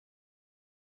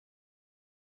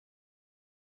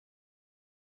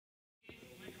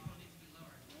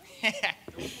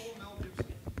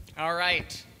All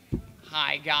right.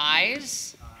 Hi,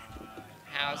 guys.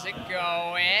 How's it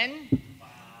going?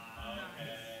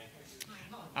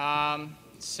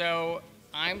 So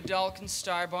I'm Dalton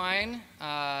Starbine,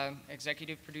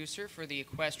 executive producer for the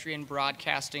Equestrian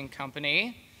Broadcasting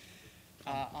Company.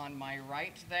 On my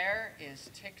right there is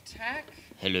Tic Tac.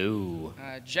 Hello.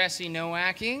 Jesse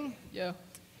Nowacking. Yeah.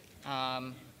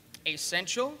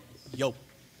 Essential. Yo.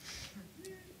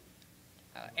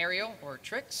 Ariel, or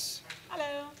Trix.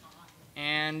 Hello.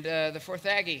 And the fourth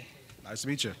Aggie. Nice to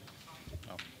meet you.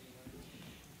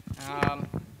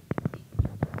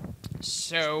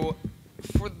 So,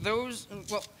 for those,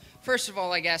 well, first of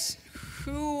all, I guess,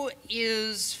 who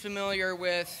is familiar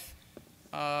with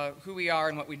who we are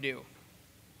and what we do?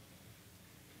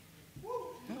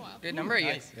 Good number of you.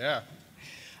 Nice. Yeah.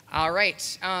 All right.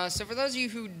 So for those of you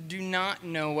who do not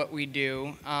know what we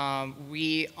do,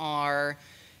 we are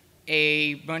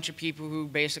a bunch of people who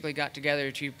basically got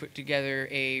together to put together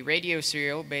a radio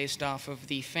serial based off of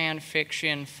the fan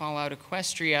fiction Fallout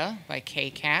Equestria by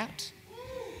K-Cat.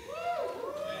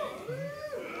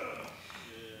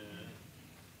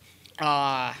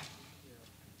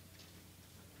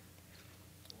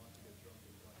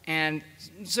 And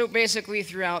so basically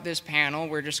throughout this panel,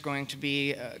 we're just going to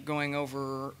be going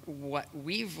over what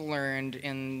we've learned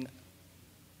in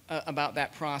about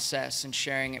that process and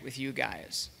sharing it with you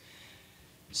guys.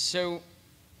 So,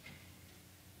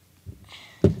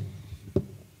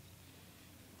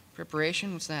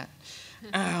 preparation, what's that?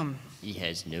 He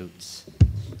has notes.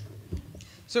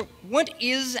 So what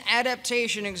is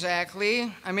adaptation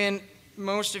exactly? I mean,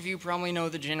 most of you probably know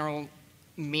the general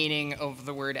meaning of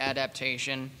the word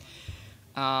adaptation.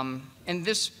 In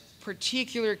this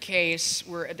particular case,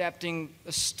 we're adapting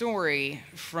a story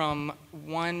from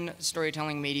one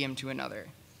storytelling medium to another.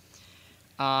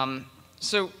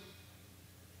 So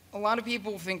a lot of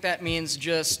people think that means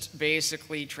just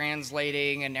basically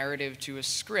translating a narrative to a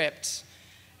script.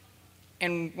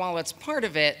 And while that's part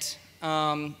of it,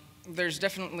 there's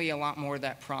definitely a lot more to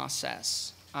that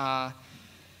process.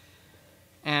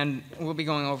 And we'll be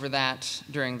going over that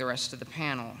during the rest of the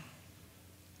panel.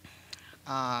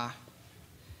 And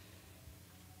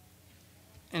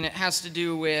it has to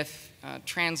do with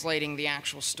translating the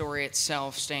actual story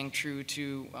itself, staying true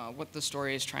to what the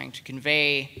story is trying to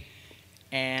convey,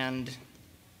 and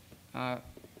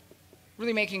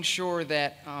really making sure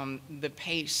that the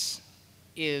pace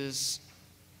is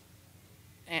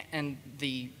and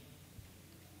the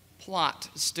plot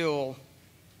still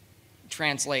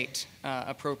translate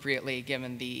appropriately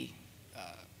given the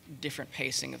different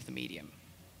pacing of the medium.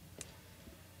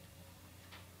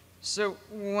 So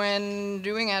when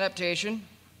doing adaptation,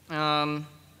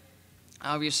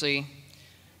 obviously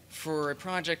for a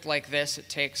project like this, it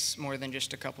takes more than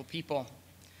just a couple people.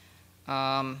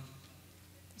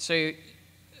 So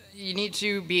you need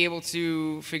to be able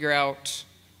to figure out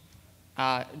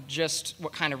just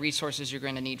what kind of resources you're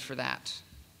going to need for that.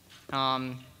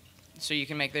 So you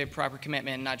can make the proper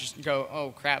commitment and not just go,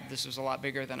 oh crap, this was a lot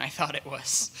bigger than I thought it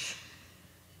was.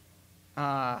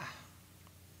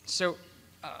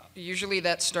 Usually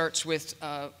that starts with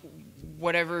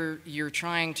whatever you're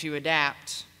trying to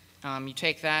adapt. You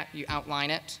take that, you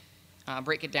outline it,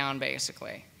 break it down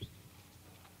basically.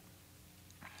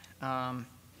 And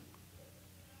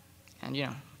you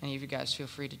know, any of you guys feel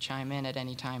free to chime in at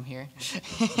any time here.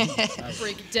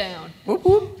 Break it down. Whoop,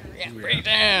 whoop. Yeah, break it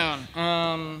down.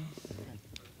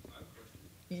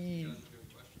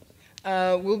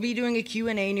 We'll be doing a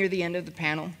Q&A near the end of the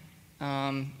panel.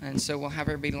 And so we'll have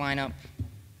everybody line up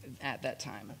at that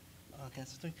time.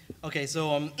 Okay,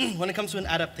 so when it comes to an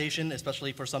adaptation,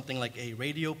 especially for something like a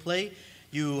radio play,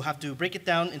 you have to break it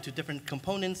down into different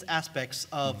components, aspects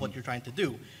of what you're trying to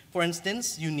do. For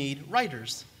instance, you need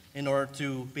writers in order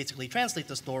to basically translate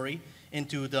the story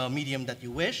into the medium that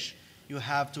you wish. You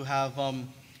have to have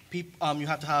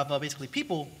basically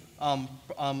people,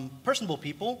 personable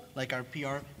people like our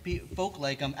PR folk,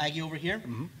 like Aggie over here,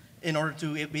 in order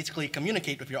to basically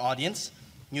communicate with your audience.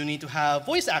 You need to have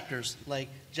voice actors like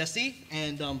Jesse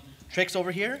and Trix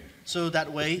over here, so that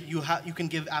way you can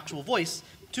give actual voice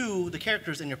to the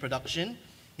characters in your production.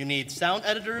 You need sound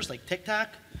editors like Tic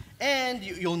Tac, and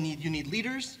you need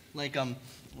leaders like Dalkin.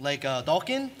 I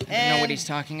don't know what he's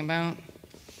talking about.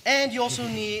 And you also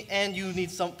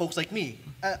need some folks like me,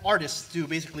 artists, to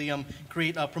basically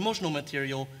create promotional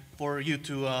material for you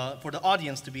to for the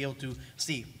audience to be able to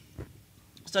see,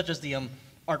 such as the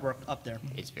artwork up there.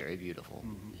 It's very beautiful.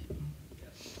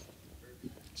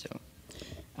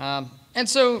 And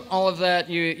so all of that,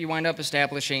 you wind up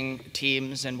establishing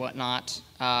teams and whatnot.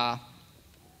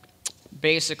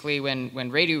 basically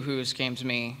when Radio Who's came to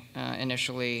me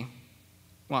initially,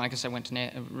 well, I guess I went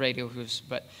to Radio Who's,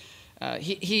 but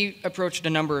he approached a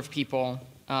number of people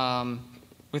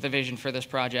with a vision for this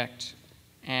project,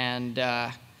 and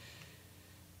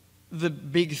the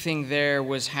big thing there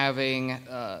was having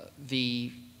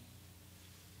the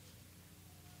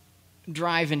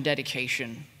drive and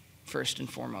dedication, first and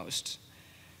foremost.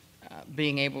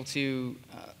 Being able to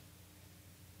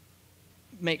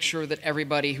make sure that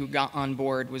everybody who got on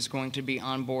board was going to be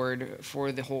on board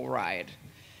for the whole ride.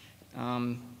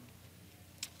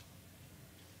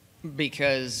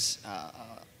 Because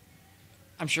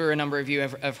I'm sure a number of you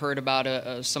have heard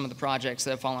about some of the projects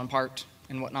that have fallen apart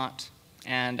and whatnot.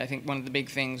 And I think one of the big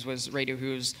things was Radio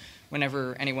Who's,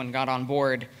 whenever anyone got on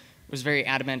board, was very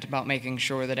adamant about making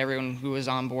sure that everyone who was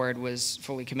on board was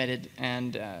fully committed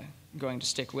and going to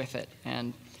stick with it.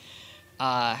 And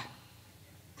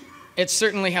it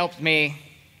certainly helped me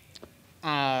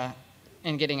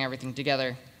in getting everything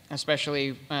together,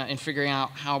 especially in figuring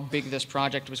out how big this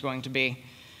project was going to be.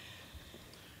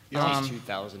 It's a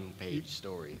 2,000-page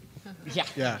story.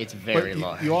 Yeah. It's very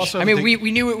large. You also I mean,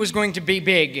 we knew it was going to be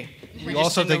big. You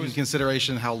also take into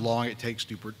consideration how long it takes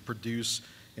to produce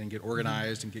and get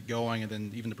organized and get going, and then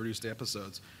even to produce the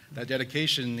episodes. That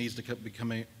dedication needs to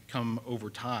come over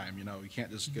time. You know, you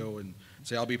can't just go and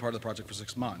say, I'll be part of the project for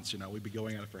 6 months. You know, we've been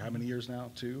going at it for how many years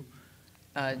now? 2?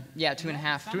 Yeah,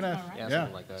 2.5. 2.5. Yeah,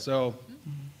 something like that. So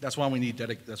that's why we need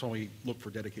that's why we look for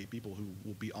dedicated people who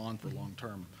will be on for long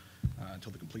term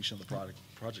until the completion of the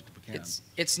project if we can.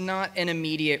 It's not an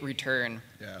immediate return.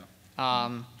 Yeah.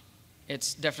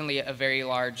 It's definitely a very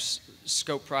large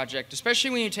scope project, especially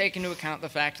when you take into account the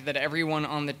fact that everyone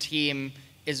on the team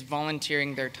is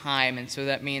volunteering their time, and so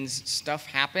that means stuff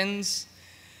happens.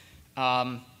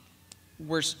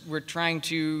 We're trying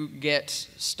to get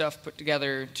stuff put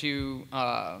together to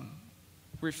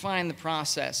refine the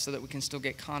process so that we can still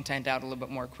get content out a little bit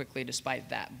more quickly despite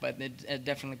that, but it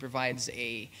definitely provides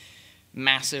a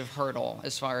massive hurdle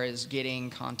as far as getting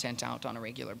content out on a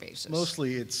regular basis.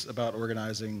 Mostly it's about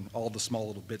organizing all the small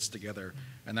little bits together,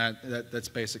 and that's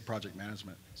basic project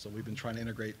management. So we've been trying to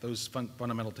integrate those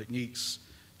fundamental techniques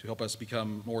to help us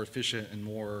become more efficient and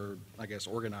more, I guess,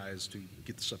 organized to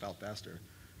get the stuff out faster.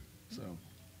 So.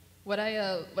 What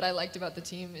I liked about the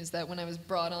team is that when I was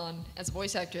brought on as a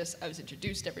voice actress, I was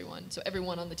introduced to everyone. So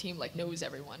everyone on the team like knows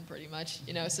everyone pretty much,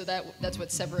 you know. So that's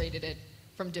what separated it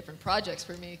from different projects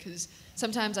for me, because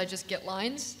sometimes I just get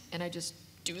lines and I just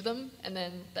do them and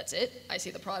then that's it. I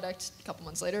see the product a couple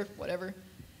months later, whatever.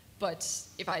 But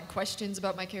if I had questions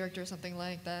about my character or something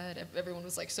like that, everyone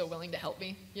was like so willing to help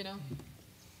me, you know.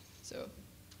 So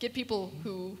get people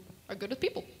who are good with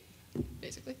people,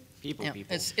 basically. People.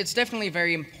 It's definitely a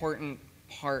very important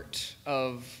part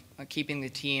of keeping the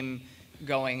team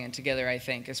going and together, I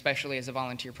think, especially as a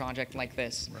volunteer project like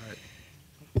this. Right.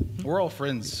 We're all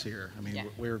friends here. I mean,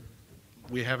 Yeah.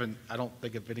 we haven't. I can't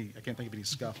think of any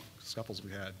scuffles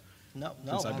we had. No.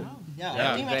 Since I've been- Yeah,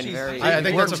 Yeah. our team actually is I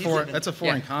think very that's a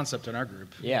foreign Yeah. concept in our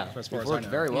group. Yeah, as far we've as I worked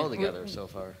know. very well together so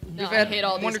far. No, We've I had hate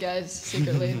all one these or- guys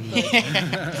secretly. But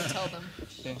don't tell them.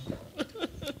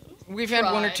 We've had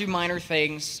one or Try. two minor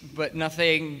things, but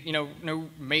nothing, no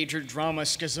major drama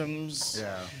schisms.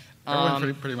 Yeah.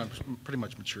 Everyone's pretty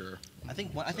much mature. I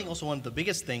think also one of the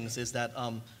biggest things is that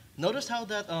notice how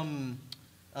that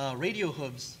Radio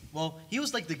Hooves. Well, he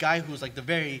was like the guy who was like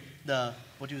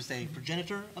what do you say,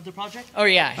 progenitor of the project. Oh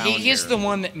yeah, he's Founder. the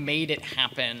one that made it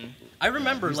happen. I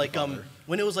remember He's like the father.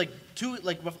 when it was like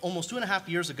almost 2.5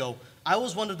 years ago. I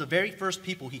was one of the very first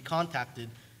people he contacted,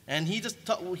 and he just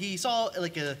he saw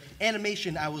like a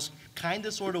animation I was kind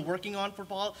of sort of working on for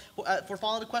Fallout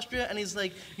Equestria, and he's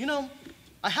like,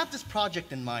 I have this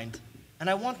project in mind, and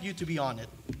I want you to be on it.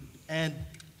 And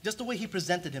just the way he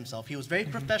presented himself, he was very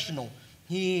professional.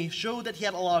 He showed that he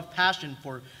had a lot of passion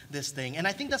for this thing, and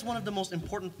I think that's one of the most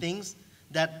important things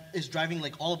that is driving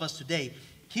like all of us today.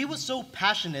 He was so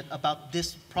passionate about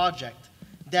this project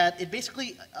that it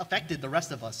basically affected the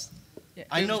rest of us. Yeah,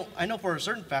 I know for a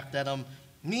certain fact that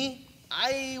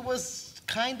I was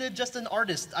kind of just an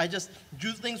artist. I just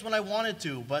drew things when I wanted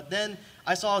to, but then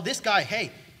I saw this guy.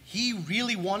 Hey, he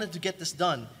really wanted to get this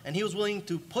done, and he was willing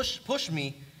to push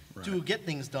me to get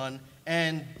things done,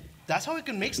 and that's how we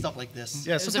can make stuff like this.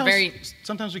 Yeah, was a very-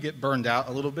 sometimes we get burned out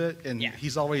a little bit, and Yeah.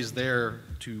 he's always there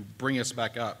to bring us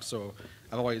back up. So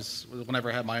whenever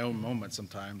I have my own moments,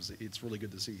 sometimes it's really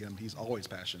good to see him. He's always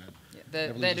passionate.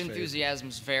 Never That loses faith. enthusiasm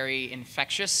is very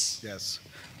infectious. Yes.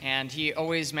 And he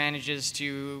always manages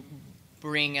to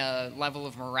bring a level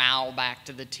of morale back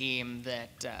to the team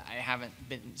that I haven't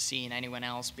been seeing anyone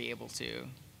else be able to.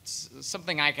 it's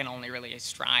something I can only really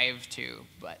strive to.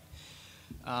 But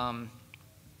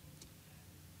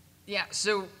yeah,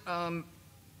 so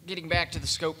getting back to the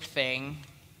scope thing,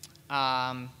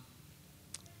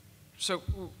 so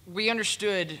we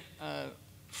understood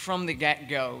from the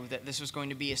get-go that this was going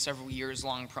to be a several years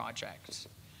long project.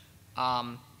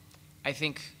 I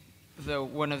think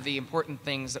one of the important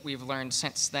things that we've learned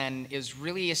since then is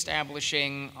really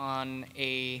establishing on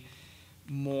a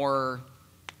more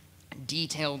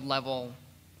detailed level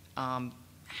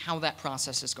how that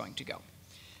process is going to go.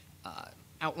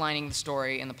 Outlining the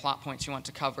story and the plot points you want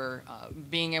to cover,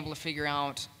 being able to figure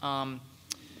out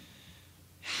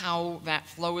how that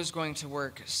flow is going to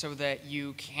work so that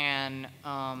you can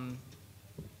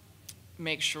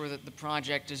make sure that the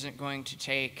project isn't going to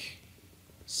take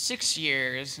 6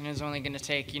 years and is only going to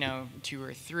take, 2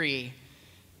 or 3.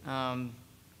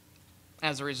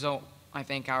 As a result, I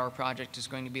think our project is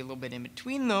going to be a little bit in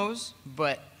between those,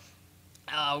 but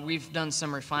we've done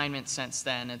some refinement since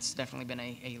then. It's definitely been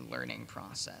a learning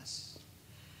process.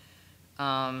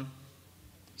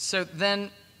 So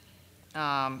then,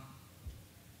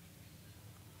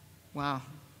 wow,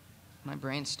 my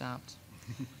brain stopped.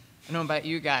 I don't know about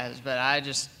you guys, but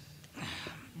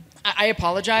I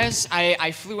apologize.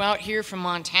 I flew out here from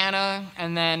Montana,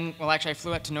 and then, well, actually, I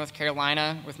flew out to North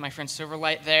Carolina with my friend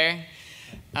Silverlight there,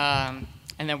 and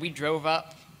then we drove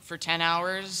up for 10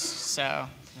 hours, so.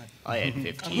 I had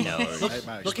 15 hours.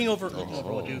 Looking over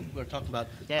what you were talking about.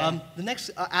 Yeah. The next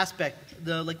aspect,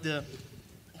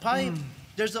 probably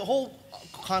there's a whole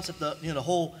concept, the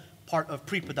whole part of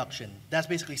pre-production. That's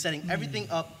basically setting everything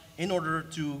up in order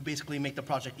to basically make the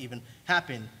project even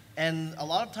happen. And a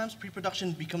lot of times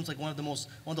pre-production becomes like one of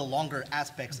the longer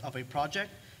aspects of a project.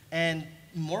 And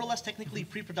more or less technically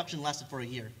pre-production lasted for a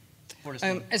year. For this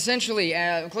thing. Essentially,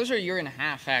 closer to a year and a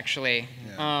half, actually.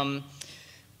 Yeah.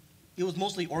 It was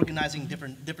mostly organizing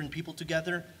different people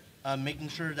together, making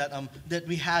sure that that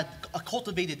we had a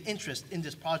cultivated interest in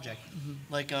this project.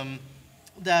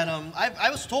 I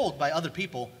was told by other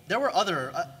people there were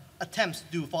other attempts to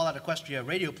do Fallout Equestria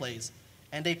radio plays,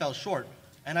 and they fell short.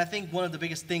 And I think one of the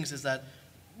biggest things is that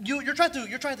you're trying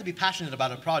to be passionate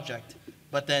about a project,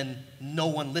 but then no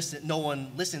one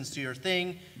listens to your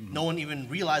thing. No one even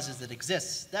realizes it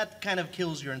exists. That kind of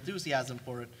kills your enthusiasm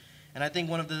for it. And I think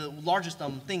one of the largest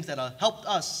things that helped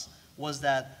us was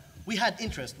that we had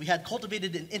interest. We had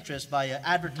cultivated an interest via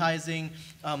advertising,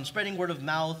 spreading word of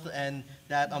mouth, and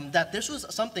that this was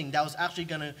something that was actually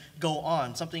going to go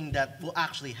on, something that will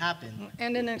actually happen.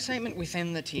 And an excitement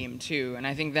within the team, too. And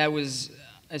I think that was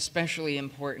especially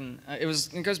important.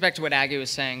 It goes back to what Aggie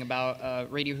was saying about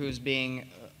Radio Who's being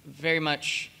very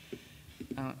much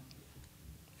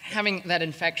having that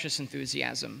infectious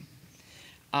enthusiasm.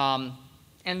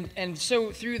 And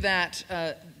so through that,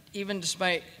 even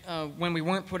despite when we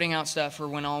weren't putting out stuff or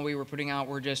when all we were putting out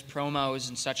were just promos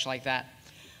and such like that,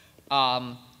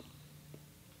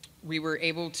 we were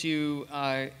able to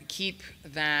keep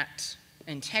that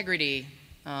integrity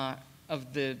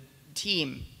of the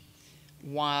team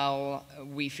while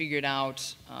we figured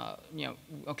out,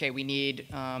 okay, we need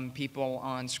people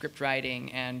on script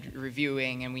writing and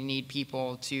reviewing, and we need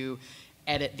people to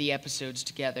edit the episodes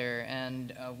together,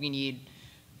 and we need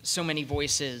so many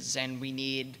voices, and we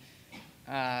need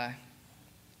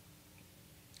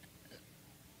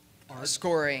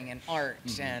scoring and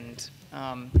art, and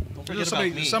Forget There's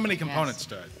about me. so many components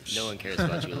to it. No one cares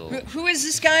about you, little. who is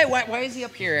this guy? Why is he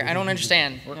up here? I don't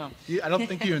understand. No. I don't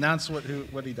think you announced what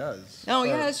he does. Oh,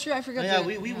 yeah, that's true. I forgot. Yeah,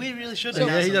 to- we really should. So-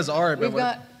 Yeah, he does art, but We've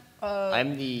got.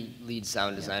 I'm the lead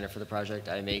sound designer for the project.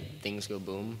 I make things go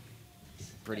boom.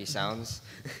 Pretty sounds.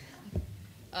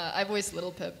 I voiced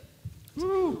Little Pip. I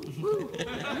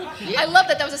love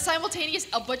that. That was a simultaneous.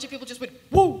 A bunch of people just went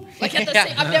woo. Like at the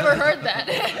same. I've never heard that.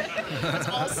 That's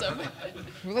awesome.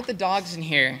 We let the dogs in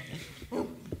here.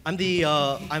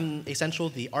 I'm essential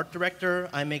the art director.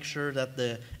 I make sure that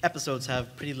the episodes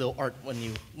have pretty little art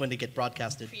when they get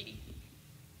broadcasted.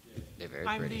 They're very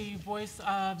I'm pretty. the voice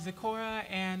of Zecora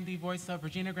and the voice of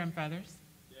Regina Grimfeathers.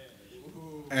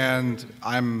 And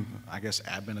I'm, I guess,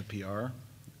 admin of PR,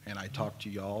 and I talk to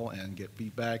y'all and get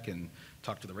feedback and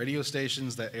talk to the radio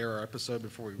stations that air our episode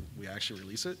before we actually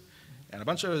release it, and a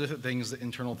bunch of other things that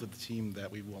internal to the team that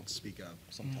we won't speak of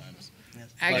sometimes.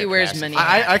 Aggie wears many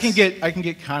I hats. can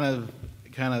get kind of.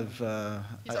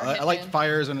 He's our I like hitman.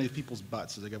 fires underneath people's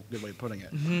butts. Is a good way of putting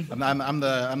it. I'm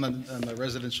the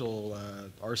residential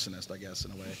arsonist, I guess,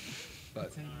 in a way.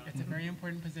 But It's a very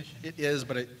important position. it is,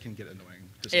 but it can get annoying.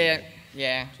 to some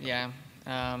Yeah, people.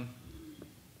 yeah.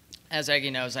 As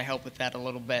Aggie knows, I help with that a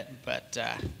little bit. But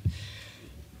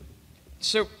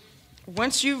so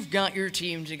once you've got your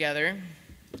team together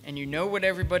and you know what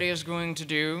everybody is going to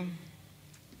do,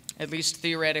 at least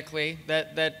theoretically,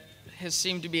 that has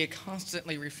seemed to be a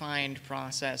constantly refined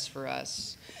process for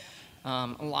us.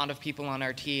 A lot of people on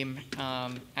our team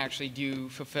actually do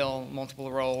fulfill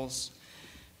multiple roles.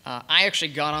 I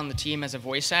actually got on the team as a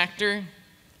voice actor,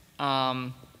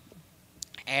 and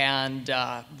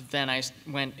then I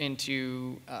went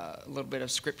into a little bit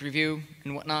of script review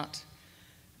and whatnot.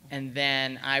 And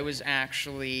then I was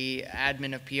actually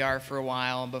admin of PR for a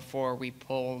while before we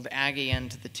pulled Aggie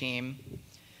into the team,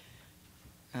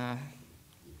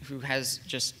 who has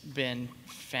just been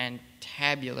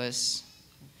fantabulous.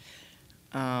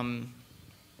 As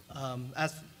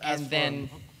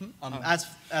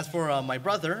for my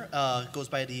brother, goes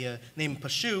by the name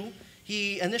Pashu.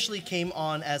 He initially came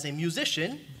on as a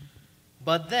musician,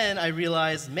 but then I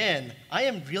realized, man, I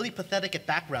am really pathetic at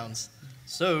backgrounds.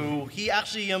 So he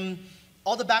actually,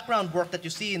 all the background work that you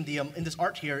see in this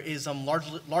art here is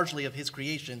largely of his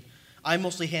creation. I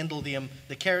mostly handle the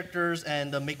characters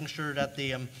and making sure that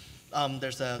there's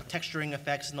texturing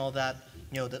effects and all that.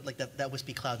 You know, that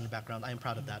wispy cloud in the background. I am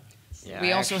proud of that. Yeah,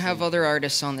 We also have other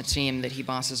artists on the team that he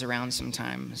bosses around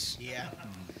sometimes. Yeah.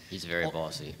 He's very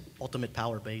bossy. Ultimate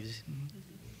power, baby.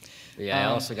 Yeah, I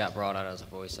also got brought on as a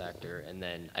voice actor, and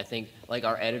then I think like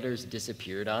our editors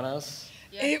disappeared on us.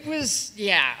 It was,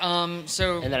 yeah,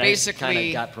 so And then basically I kind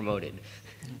of got promoted.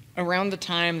 around the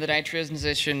time that I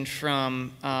transitioned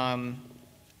from admin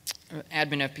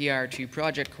of PR to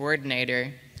project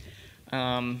coordinator,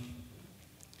 It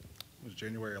was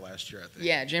January last year, I think.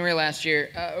 yeah, January last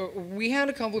year, we had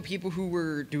a couple of people who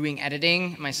were doing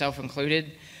editing, myself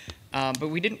included, but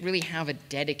we didn't really have a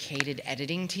dedicated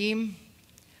editing team.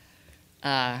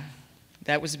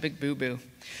 That was a big boo-boo.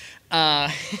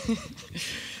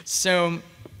 So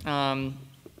that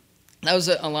was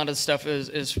a lot of stuff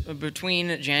is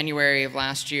between January of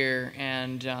last year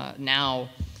and now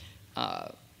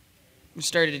we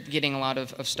started getting a lot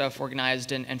of stuff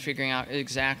organized and figuring out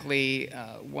exactly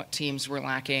what teams were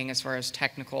lacking as far as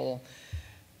technical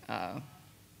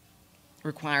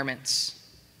requirements.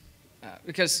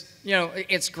 Because, you know,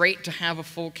 it's great to have a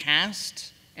full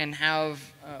cast and have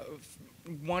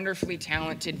wonderfully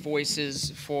talented voices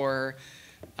for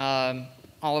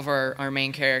all of our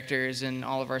main characters and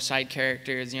all of our side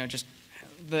characters. You know, just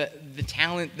the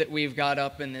talent that we've got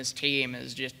up in this team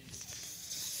is just,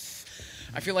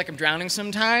 I feel like I'm drowning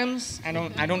sometimes. I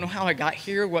don't know how I got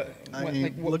here. Why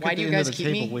do you guys keep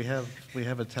me? We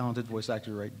have a talented voice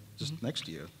actor right just next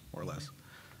to you, more or less.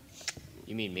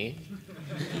 You mean me?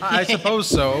 I suppose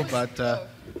so, but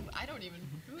I don't even.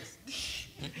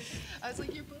 I was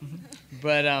like, you're both.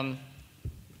 But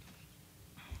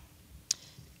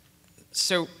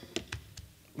so,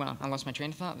 well, I lost my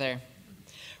train of thought there.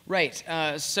 Right.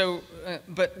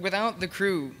 But without the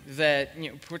crew that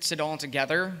puts it all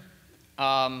together,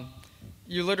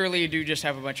 you literally do just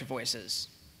have a bunch of voices.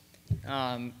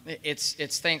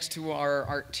 It's thanks to our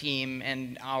art team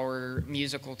and our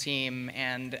musical team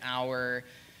and our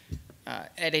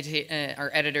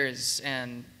editors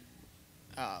and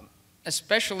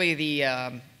especially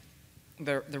the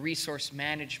resource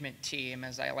management team,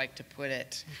 as I like to put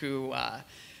it, who are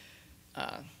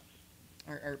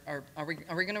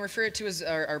we going to refer it to as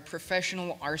our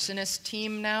professional arsonist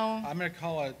team now? I'm going to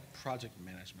call it project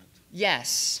management.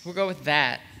 Yes, we'll go with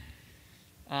that.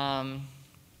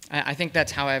 I think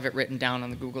that's how I have it written down on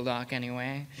the Google Doc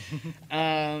anyway.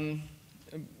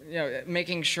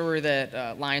 Making sure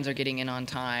that lines are getting in on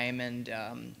time and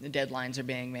the deadlines are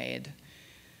being made.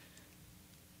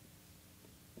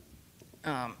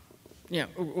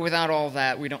 Without all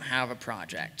that, we don't have a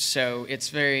project. So it's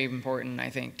very important, I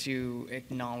think, to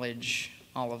acknowledge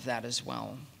all of that as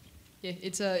well. Yeah,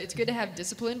 it's good to have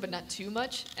discipline, but not too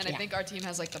much. And Yeah. I think our team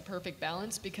has like the perfect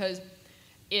balance, because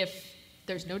if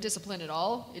there's no discipline at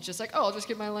all, it's just like, oh, I'll just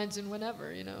get my lines in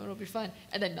whenever, it'll be fine.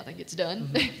 And then nothing gets done.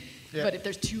 Mm-hmm. Yeah. But if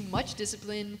there's too much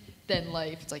discipline, then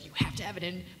it's like you have to have it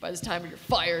in by this time or you're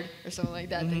fired or something like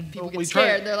that. Then people Well, get we scared.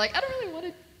 try- And they're like, I don't really want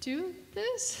to do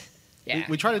this. Yeah.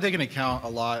 We try to take into account a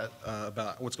lot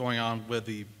about what's going on with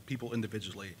the people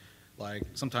individually. Like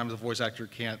sometimes a voice actor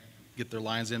can't get their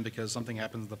lines in because something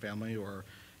happens in the family, or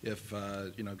if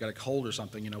got a cold or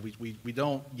something. We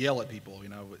don't yell at people,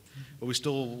 but we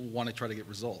still want to try to get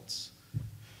results.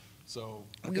 So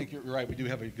I think you're right. We do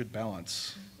have a good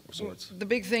balance of sorts. The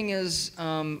big thing is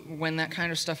when that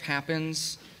kind of stuff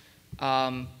happens,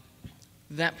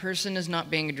 that person is not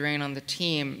being a drain on the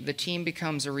team. The team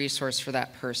becomes a resource for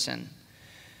that person.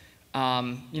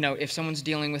 If someone's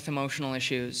dealing with emotional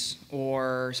issues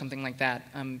or something like that,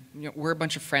 we're a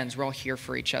bunch of friends. We're all here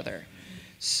for each other.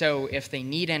 So if they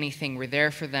need anything, we're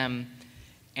there for them,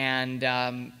 and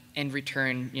in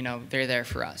return, you know, they're there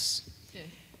for us. Yeah,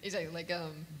 exactly.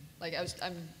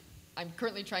 I'm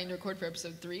currently trying to record for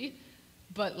episode 3,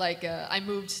 but I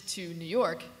moved to New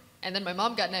York, and then my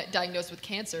mom got diagnosed with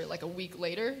cancer like a week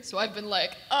later. So I've been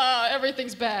like,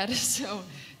 everything's bad. So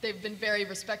they've been very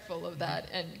respectful of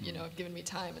that, and you know, given me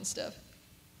time and stuff.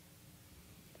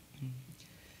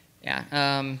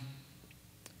 Yeah.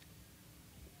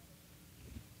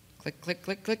 Click, click,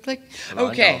 click, click, click.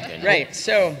 Ron Okay, Dalton. right.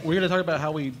 So We're going to talk about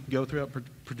how we go throughout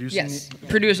producing. yes,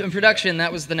 production.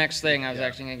 That was the next thing I was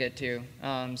actually going to get to.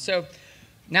 So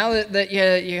now that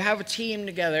you have a team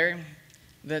together,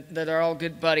 that are all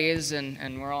good buddies,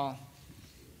 and we're all.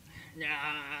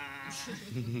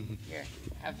 Here,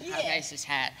 have nice this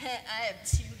hat. I have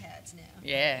 2 hats now.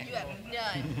 Yeah. You have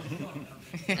none.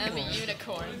 I'm a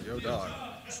unicorn. Yo, dog.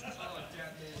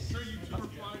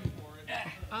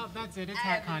 Oh, that's it. It's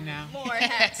HatCon now. More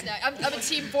hats now. I'm a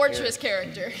Team Fortress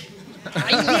character.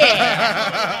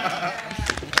 Yeah.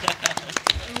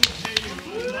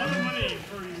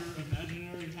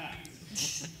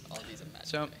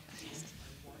 So,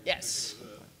 yes.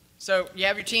 So you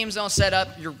have your teams all set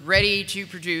up. You're ready to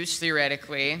produce,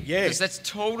 theoretically. Yay. Because that's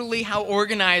totally how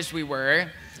organized we were.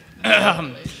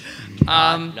 I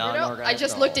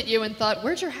just looked at you and thought,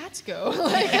 where'd your hats go?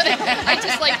 I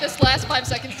just this last 5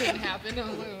 seconds didn't happen.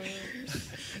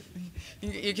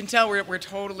 You can tell we're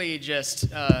totally just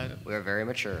We're very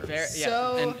mature.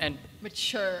 So and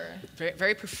mature. very,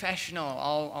 very professional.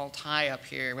 All tie up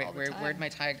here. Wait, All the time. where'd my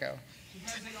tie go?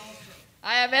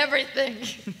 I have everything.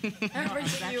 I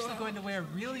was actually going to wear a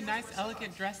really nice,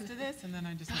 elegant dress to this, and then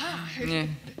I just. Yeah.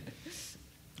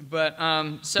 But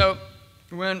so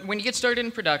when you get started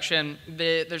in production,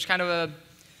 there's kind of a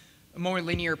more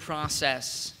linear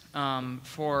process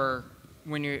for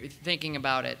when you're thinking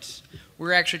about it.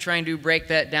 We're actually trying to break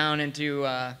that down into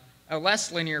a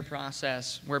less linear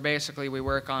process where basically we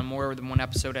work on more than one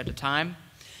episode at a time.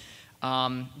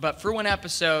 But for one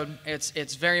episode,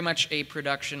 it's very much a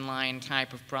production line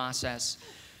type of process.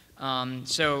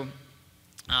 So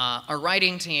our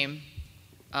writing team,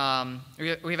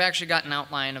 we've actually got an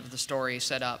outline of the story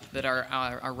set up that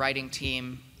our writing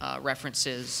team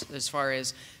references as far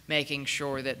as making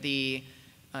sure that the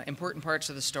important parts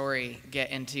of the story get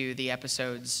into the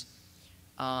episodes.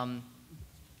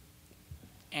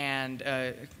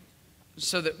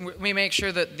 So that we make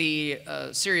sure that the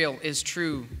serial is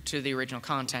true to the original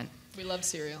content. We love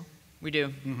cereal. We do.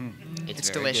 Mm-hmm. It's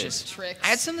very delicious. Tricks. I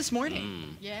had some this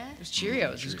morning. Yeah. It was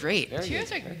Cheerios. It was great. Very good,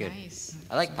 Cheerios are very good. nice.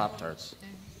 I like Pop-Tarts.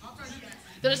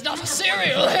 There's not a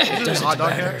cereal. Hot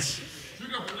dog hats?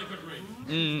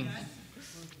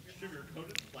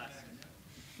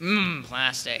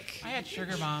 Plastic. I had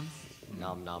sugar bombs.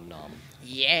 Nom nom nom.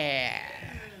 Yeah.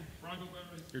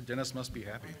 Your dentist must be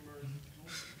happy.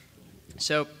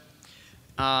 So,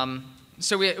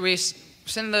 we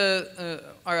send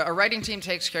our writing team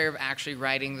takes care of actually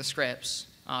writing the scripts,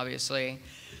 obviously.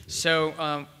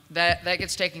 So that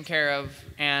gets taken care of,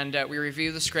 and we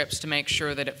review the scripts to make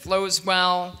sure that it flows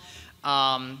well,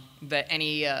 that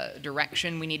any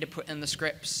direction we need to put in the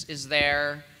scripts is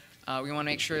there. We want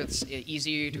to make sure it's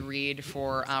easy to read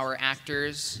for our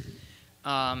actors,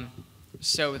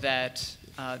 so that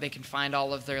they can find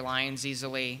all of their lines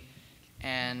easily,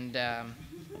 and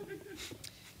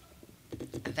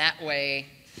that way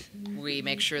we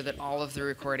make sure that all of the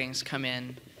recordings come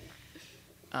in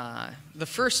the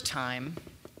first time.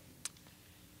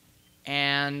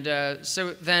 And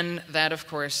so then that, of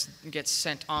course, gets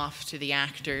sent off to the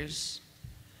actors,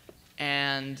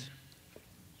 and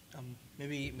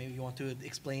Maybe you want to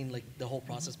explain the whole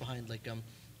process behind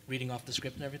reading off the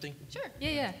script and everything. Sure.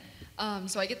 Yeah.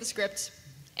 So I get the script,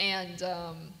 and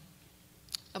I'm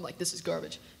like, this is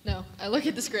garbage. No, I look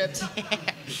at the script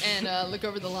and look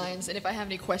over the lines, and if I have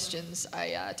any questions,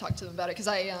 I talk to them about it. Because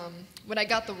when I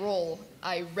got the role,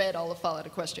 I read all of Fallout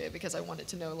Equestria because I wanted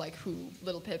to know who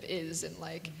Little Pip is, and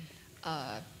I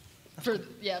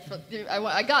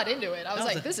got into it. I was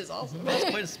like, this is awesome. That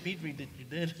was quite a speed read that you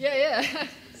did. Yeah.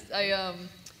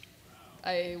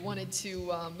 I wanted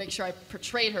to make sure I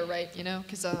portrayed her right,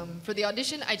 because for the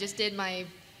audition, I just did my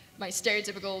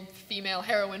stereotypical female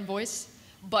heroine voice,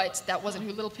 but that wasn't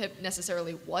who Little Pip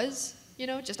necessarily was,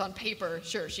 just on paper,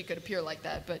 sure, she could appear like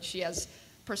that, but she has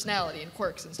personality and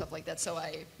quirks and stuff like that, so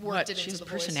I worked it she into has the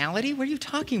personality? What are you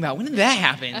talking about? When did that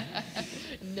happen?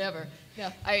 voice. Never.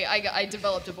 Yeah, I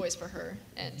developed a voice for her,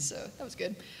 and so that was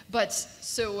good. But,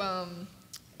 so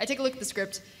I take a look at the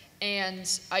script,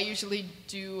 and I usually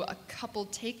do a couple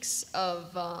takes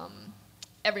of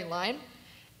every line,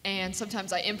 and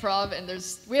sometimes I improv, and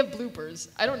we have bloopers.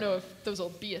 I don't know if those will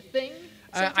be a thing.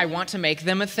 I want to make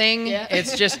them a thing. Yeah.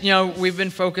 It's just, we've been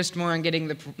focused more on getting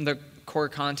the core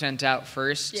content out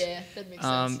first. Yeah, that makes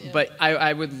sense. Yeah. But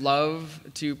I would love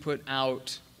to put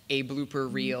out a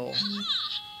blooper reel.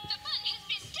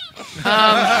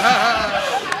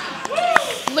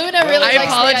 Luna really I likes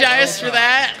apologize for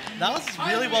that. That was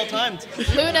really well timed.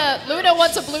 Luna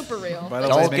wants a blooper reel. By the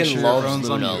way, make sure Dalkin your loves phone's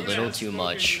on Luna a mute. little too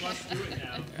much.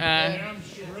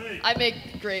 I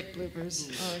make great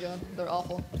bloopers. Oh my god, they're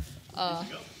awful.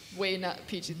 Way not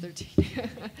PG-13.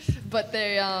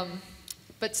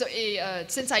 But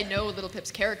since I know Little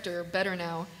Pip's character better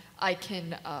now, I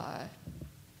can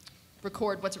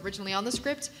record what's originally on the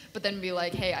script, but then be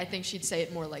like, hey, I think she'd say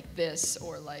it more like this,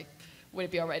 or like, would it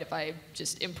be all right if I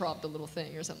just improv the little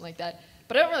thing or something like that?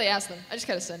 But I don't really ask them. I just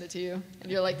kind of send it to you,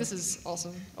 and you're like, this is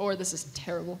awesome, or this is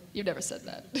terrible. You've never said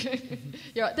that.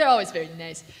 They're always very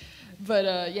nice.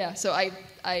 But yeah, so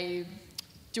I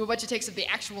do a bunch of takes of the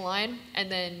actual line,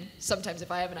 and then sometimes if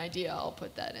I have an idea, I'll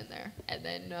put that in there, and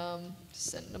then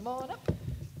send them on up.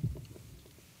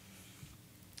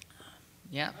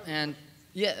 Yeah, and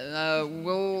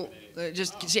we'll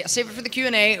just save it for the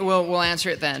Q&A. We'll answer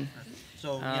it then.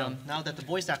 So now that the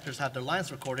voice actors have their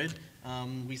lines recorded,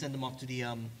 we send them off to the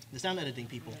sound editing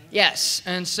people. Yes,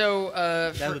 and so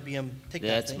That would be Tic Tac.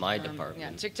 That's thing. my yeah,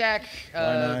 department. Tic Tac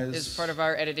Nice. is part of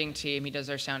our editing team. He does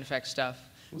our sound effects stuff.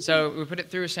 So we put it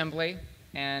through assembly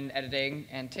and editing,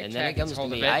 and Tic And then it Tac comes gets to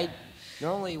hold me. of it.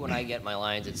 Normally when I get my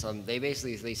lines, it's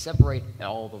they separate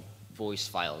all the voice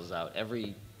files out.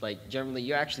 Generally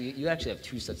you actually have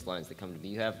two sets of lines that come to me.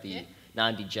 You have the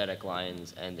non-diegetic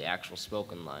lines and the actual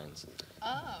spoken lines.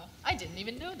 Oh, I didn't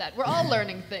even know that. We're all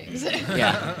learning things.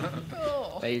 Yeah.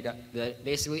 Cool. But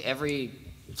basically every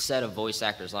set of voice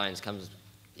actors' lines comes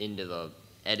into the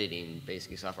editing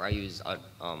software. I use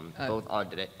both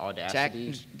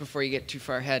Audacity. Jack, before you get too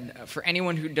far ahead, for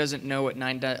anyone who doesn't know what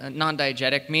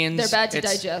non-diegetic means, They're bad to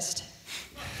it's- digest.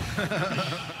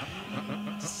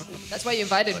 That's why you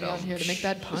invited me on here, to make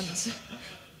bad puns.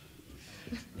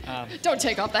 Don't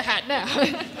take off the hat now.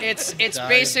 It's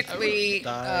basically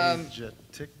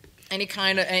Diegetic.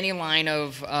 any line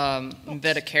of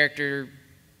that a character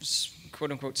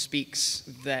quote unquote speaks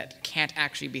that can't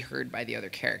actually be heard by the other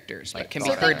characters, but Like can be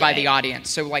thought. heard by the audience.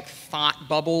 So like thought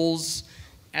bubbles,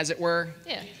 as it were.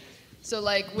 Yeah. So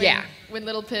like when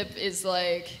Little Pip is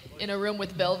like in a room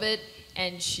with Velvet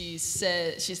and she's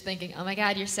thinking, "Oh my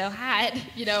God, you're so hot,"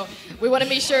 we want to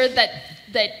be sure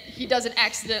that he doesn't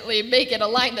accidentally make it a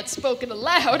line that's spoken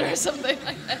aloud or something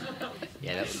like that.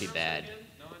 Yeah, that would be bad.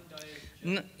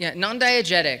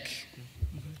 Non-diegetic.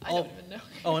 I don't even know.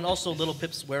 Oh, and also Little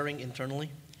Pip swearing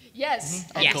internally. Yes.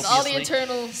 Yes. It's all the Copiously.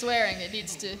 internal swearing. It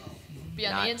needs to be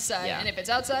on Not- the inside, yeah. and if it's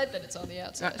outside, then it's on the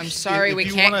outside. I'm sorry, If we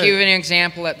you can't wanna- give an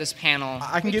example at this panel.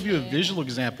 I can give you a visual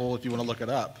example if you want to look it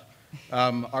up.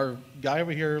 Our guy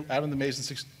over here, Adam the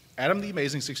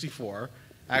Amazing 64,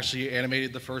 actually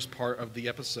animated the first part of the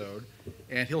episode,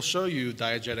 and he'll show you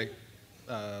diegetic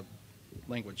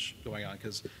language going on,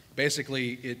 because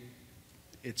basically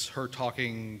it's her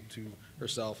talking to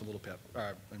herself and Little Pip,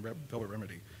 and Velvet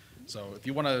Remedy. So if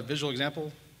you want a visual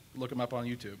example, look him up on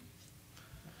YouTube.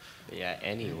 Yeah,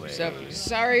 anyway. So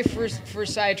sorry for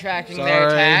sidetracking Sorry. there,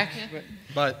 Tack.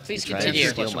 But Please Trying to continue.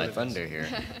 steal my thunder here.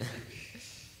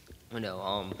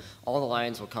 All the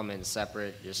lines will come in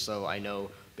separate, just so I know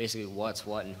basically what's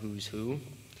what and who's who.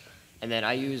 And then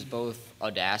I use both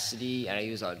Audacity and I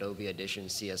use Adobe Audition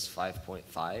CS 5.5,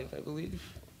 I believe.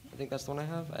 I think that's the one I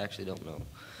have. I actually don't know.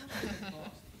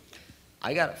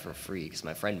 I got it for free because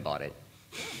my friend bought it.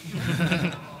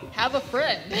 Have a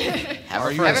friend.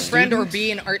 Are you Have a friend or student?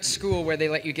 be in art school where they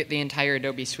let you get the entire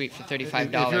Adobe suite for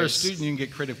 $35. If you're a student, you can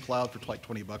get Creative Cloud for like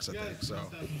 $20, I think. So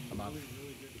I'm on.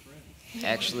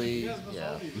 Actually,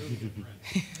 yeah.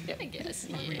 I guess.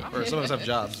 Yeah. Or some of us have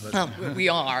jobs, but Well, we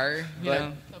are, but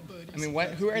I mean,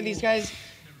 who are these guys?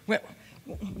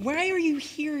 Why are you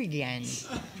here again?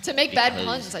 To make bad Because-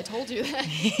 puns, I told you that.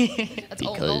 That's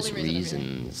the Because only reason I'm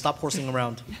here. reasons. Stop horsing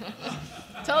around.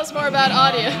 Tell us more about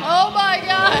audio. Oh my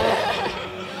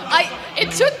God!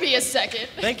 It took me a second.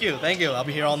 Thank you. I'll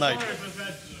be here all night.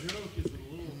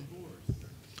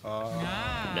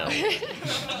 No.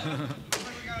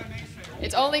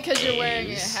 It's only because you're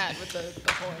wearing a hat with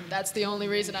the horn. That's the only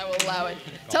reason I will allow it.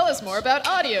 Tell us more about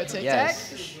audio, Tic Tac.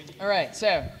 Yes. All right,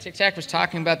 so Tic Tac was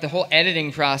talking about the whole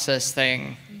editing process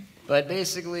thing. But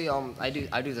basically, I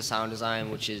do the sound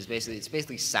design, which is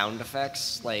basically sound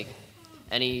effects, like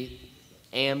any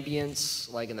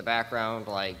ambience, like in the background,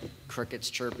 like crickets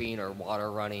chirping or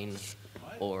water running,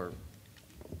 or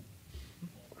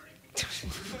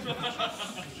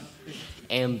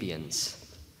Ambience,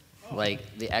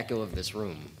 like the echo of this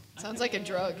room. Sounds like a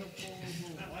drug.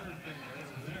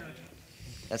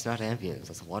 That's not ambience,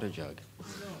 that's a water jug.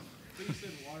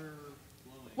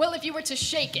 Well, if you were to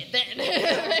shake it, then.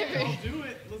 Let's do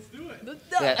it. Let's do it.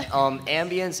 Yeah,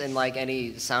 ambience and like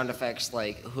any sound effects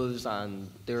like hooves on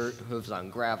dirt, hooves on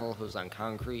gravel, hooves on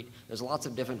concrete. There's lots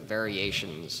of different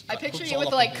variations. I picture you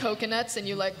with like coconuts and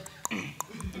you like.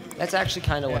 That's actually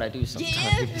kind of what I do sometimes.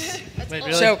 Yeah. That's Wait,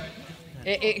 awesome. really? So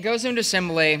it goes into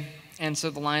assembly, and so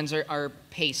the lines are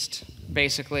paste,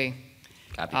 basically.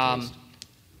 Copy paste,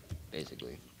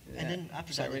 basically. And then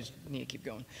after Sorry, that, we just need to keep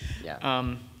going.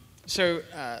 Yeah. So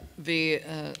we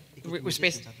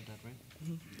space. after that, right?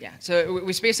 Yeah, so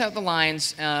we space out the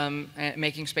lines,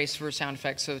 making space for sound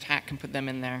effects so that Hack can put them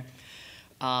in there.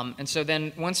 And so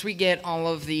then once we get all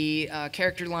of the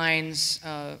character lines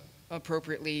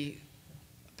appropriately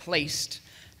placed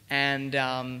and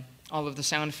all of the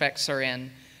sound effects are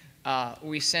in,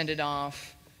 we send it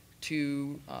off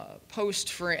to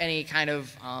post for any kind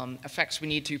of effects we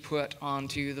need to put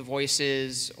onto the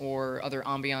voices or other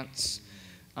ambience.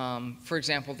 For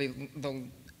example, the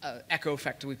echo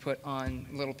effect we put on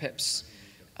Little Pip's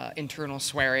internal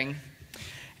swearing.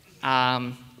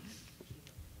 And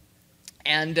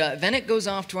then it goes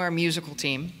off to our musical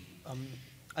team.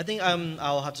 I think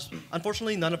I'll have to.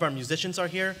 Unfortunately, none of our musicians are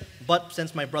here. But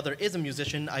since my brother is a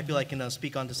musician, I feel I can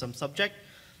speak onto some subject.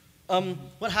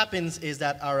 What happens is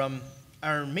that our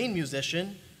main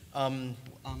musician,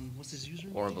 what's his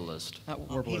username? Orbalist.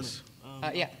 Warbless.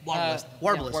 Warblist. Yeah,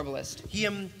 Warblist.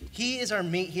 He is our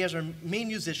main. He has our main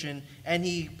musician, and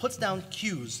he puts down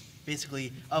cues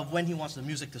basically of when he wants the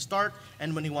music to start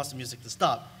and when he wants the music to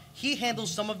stop. He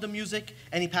handles some of the music,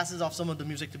 and he passes off some of the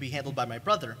music to be handled by my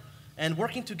brother. And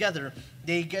working together,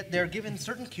 they're given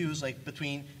certain cues, like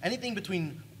anything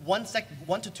between 1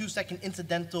 to 2 second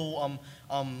incidental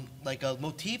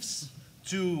motifs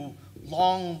to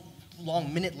long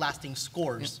minute-lasting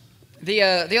scores. The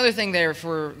other thing there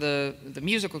for the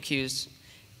musical cues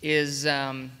is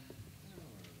that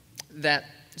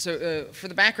for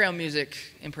the background music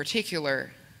in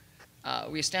particular,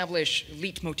 we establish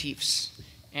leitmotifs.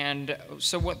 And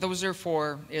so what those are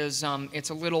for is it's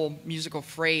a little musical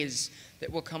phrase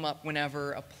that will come up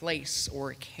whenever a place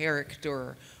or a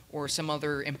character or some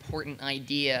other important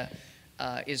idea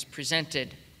is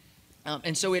presented.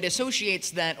 And so it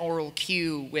associates that oral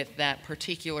cue with that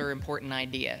particular important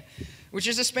idea, which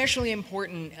is especially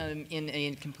important in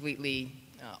a completely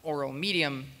oral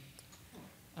medium.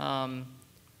 The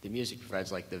music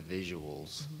provides like the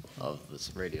visuals of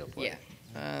this radio play.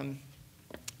 Yeah.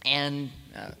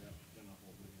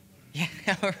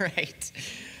 Yeah, all right.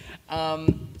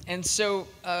 And so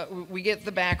we get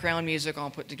the background music all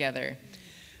put together.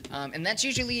 And that's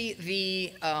usually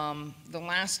the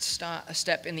last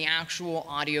step in the actual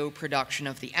audio production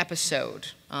of the episode.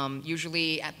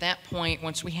 Usually at that point,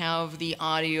 once we have the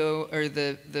audio or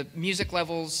the music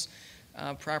levels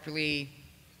properly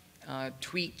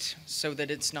tweaked so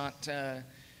that it's not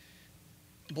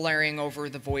blaring over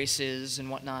the voices and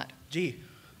whatnot. Gee,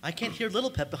 I can't hear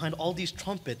Little Pep behind all these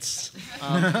trumpets.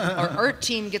 Our art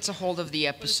team gets a hold of the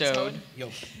episode Yo.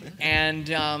 and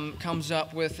comes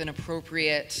up with an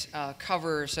appropriate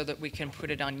cover so that we can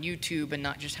put it on YouTube and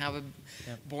not just have a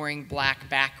boring black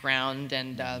background,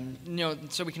 and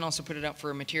so we can also put it up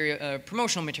for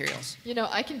promotional materials. You know,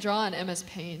 I can draw on MS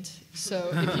Paint,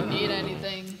 so if you need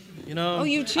anything, Oh,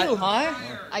 you too, huh?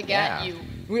 I got you.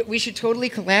 We should totally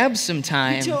collab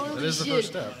sometime. Totally That is the should. first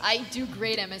step. I do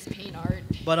great MS Paint art.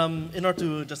 But in order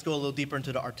to just go a little deeper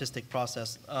into the artistic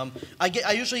process, I get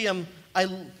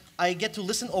to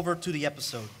listen over to the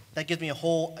episode. That gives me a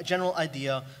whole general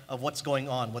idea of what's going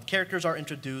on, what characters are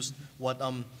introduced, what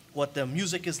the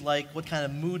music is like, what kind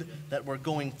of mood that we're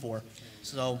going for.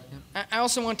 So I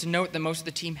also want to note that most of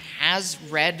the team has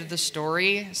read the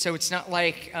story, so it's not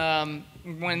like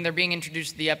when they're being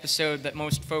introduced to the episode that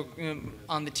most folk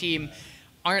on the team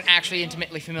aren't actually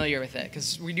intimately familiar with it,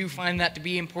 because we do find that to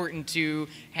be important to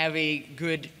have a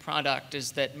good product,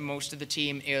 is that most of the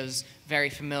team is very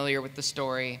familiar with the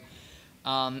story.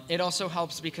 It also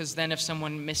helps because then if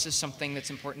someone misses something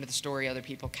that's important to the story, other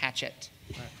people catch it.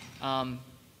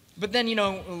 But then,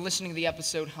 listening to the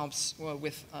episode helps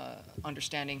with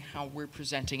understanding how we're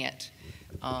presenting it.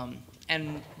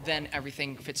 And then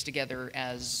everything fits together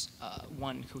as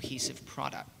one cohesive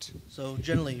product. So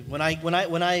generally, when I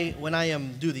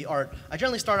do the art, I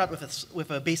generally start out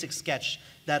with a basic sketch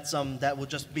that will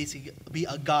just basically be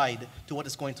a guide to what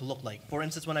it's going to look like. For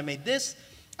instance, when I made this,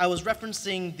 I was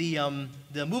referencing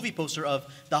the movie poster of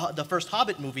the first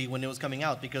Hobbit movie when it was coming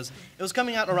out, because it was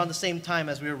coming out around the same time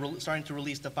as we were starting to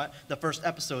release the first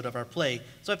episode of our play.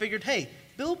 So I figured, hey,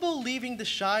 Bilbo leaving the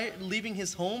Shire, leaving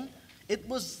his home, it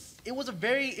was a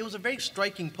very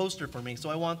striking poster for me.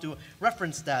 So I want to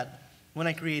reference that when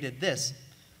I created this.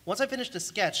 Once I finished the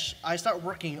sketch, I start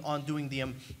working on doing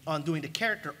the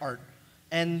character art,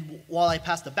 and while I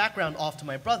pass the background off to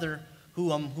my brother, who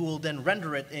will then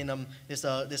render it in this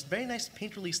very nice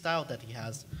painterly style that he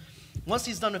has. Once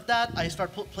he's done with that, I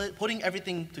start putting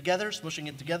everything together, smushing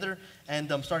it together,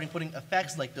 and starting putting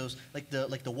effects like the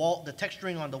wall, the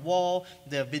texturing on the wall,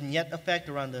 the vignette effect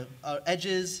around the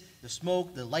edges, the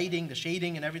smoke, the lighting, the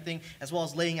shading, and everything, as well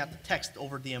as laying out the text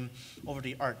over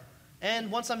the art.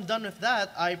 And once I'm done with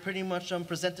that, I pretty much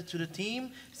present it to the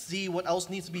team, see what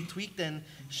else needs to be tweaked and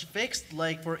fixed.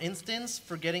 Like, for instance,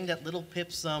 forgetting that little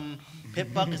Pip's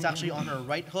Pip buck is actually on her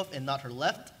right hoof and not her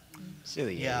left.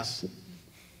 Silly. Yeah.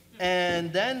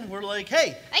 And then we're like,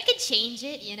 hey. I could change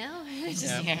it, you know?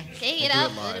 Just take it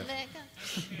up, put it back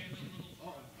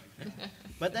up.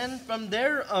 But then from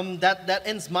there, that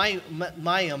ends my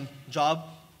job.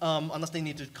 Unless they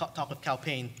need to talk with Cal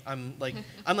Payne. I'm like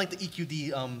the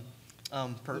EQD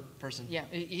person. Yeah,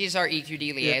 he's our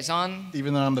EQD liaison.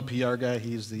 Even though I'm the PR guy,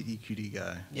 he's the EQD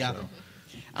guy. Yeah.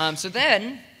 So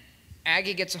then,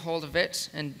 Aggie gets a hold of it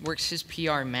and works his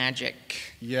PR magic.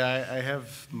 Yeah, I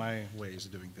have my ways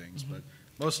of doing things, but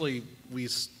mostly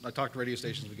I talk to radio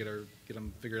stations. We get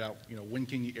them figured out. You know, when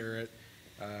can you air it?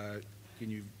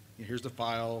 Here's the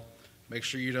file. Make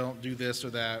sure you don't do this or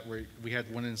that. We had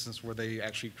one instance where they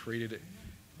actually created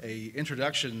a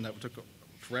introduction that took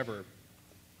forever.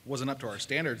 Wasn't up to our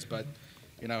standards, but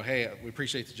hey, we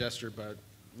appreciate the gesture, but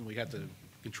we had to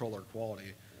control our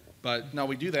quality. But no,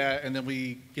 we do that, and then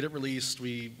we get it released.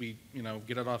 We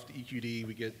get it off to EQD.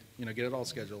 We get it all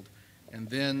scheduled, and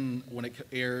then when it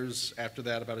airs after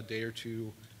that, about a day or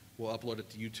two, we'll upload it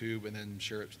to YouTube and then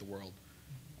share it to the world.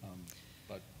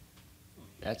 But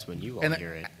that's when you all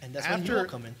hear it. And that's when you all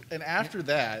come in. And after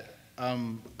that,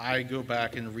 I go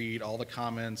back and read all the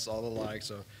comments, all the likes.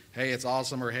 So, hey, it's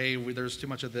awesome, or hey, there's too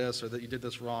much of this, or that you did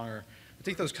this wrong, or I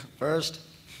think those first.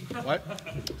 What?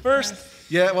 First.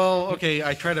 Yeah. Well, okay.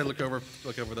 I try to look over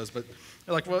those, but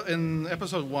in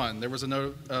episode 1, there was a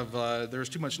note of there was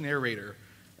too much narrator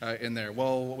in there.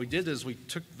 Well, what we did is we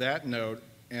took that note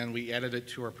and we added it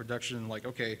to our production. Like,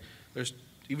 okay,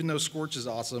 even though Scorch is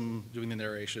awesome doing the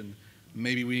narration,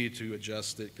 maybe we need to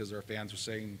adjust it because our fans are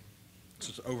saying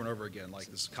just over and over again, like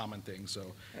this common thing. So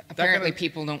apparently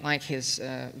people don't like his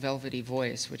velvety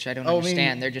voice, which I don't understand.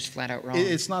 I mean, they're just flat out wrong.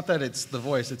 It's not that it's the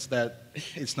voice; it's that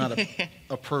it's not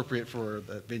appropriate for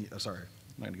the venue. Sorry,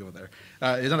 I'm not going to go there.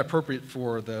 It's not appropriate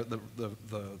for the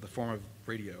form of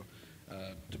radio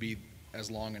to be as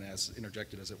long and as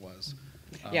interjected as it was.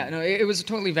 Yeah, no, it was a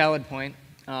totally valid point.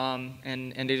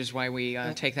 And it is why we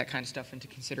take that kind of stuff into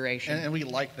consideration. And we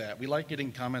like that. We like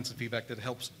getting comments and feedback that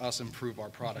helps us improve our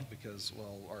product because,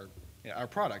 our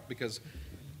product, because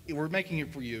we're making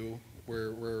it for you.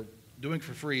 We're doing it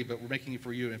for free, but we're making it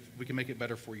for you. And if we can make it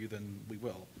better for you, then we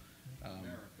will. America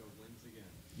wins again.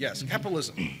 Yes,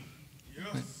 capitalism.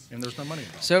 Yes. And there's no money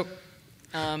involved. So,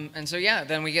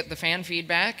 then we get the fan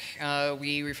feedback.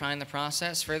 We refine the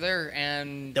process further,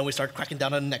 and then we start cracking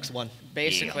down on the next one.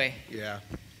 Basically. Yeah.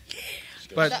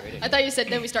 But I thought you said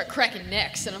then we start cracking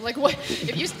necks, and I'm like, what?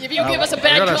 If you give us a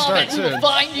bad comment, we will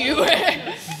find you.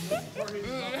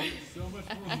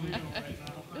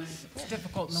 It's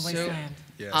difficult in the wasteland.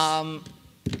 Yes.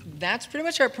 That's pretty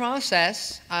much our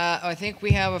process. I think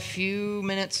we have a few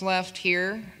minutes left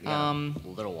here. Yeah, a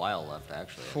little while left,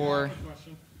 actually.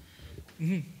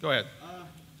 Go ahead.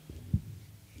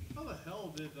 How the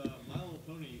hell did My Little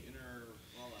Pony enter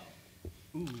Fallout?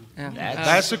 Ooh. Yeah.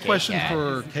 That's a question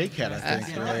for K-Cat, I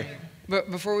think. Right? But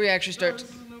before we actually start,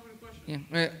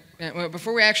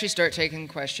 before we actually start taking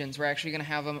questions, we're actually going to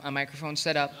have a microphone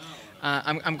set up.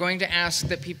 I'm going to ask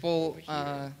that people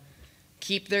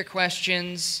keep their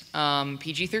questions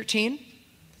PG-13.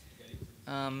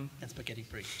 And spaghetti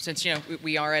free. Since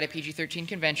we are at a PG-13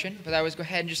 convention, but I always go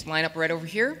ahead and just line up right over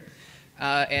here,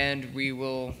 and we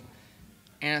will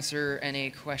answer any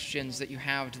questions that you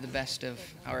have to the best of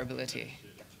our ability.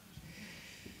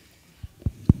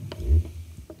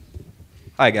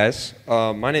 Hi guys,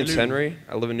 my name's Henry.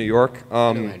 I live in New York.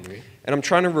 Hello, Henry. And I'm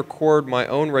trying to record my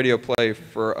own radio play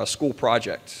for a school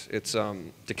project. It's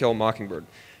To Kill a Mockingbird.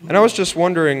 And I was just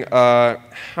wondering,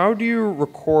 how do you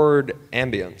record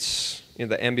ambience?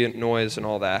 The ambient noise and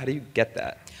all that. How do you get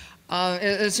that?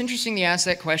 It's interesting you ask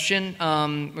that question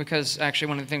because actually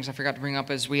one of the things I forgot to bring up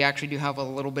is we actually do have a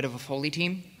little bit of a Foley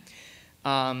team.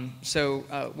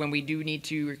 When we do need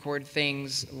to record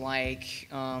things like,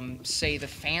 say, the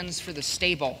fans for the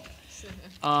stable,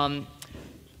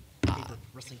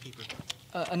 Rustling paper.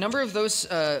 a number of those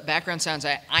background sounds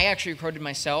I actually recorded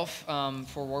myself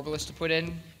for Warblers to put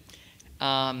in,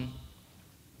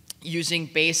 using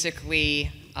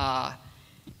basically a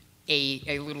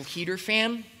little heater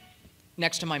fan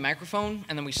next to my microphone,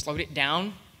 and then we slowed it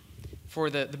down for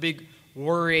the big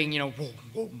whirring,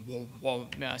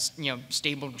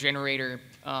 stable generator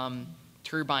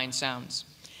turbine sounds.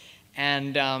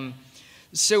 And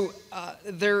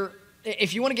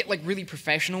if you want to get like really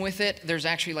professional with it, there's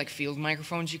actually like field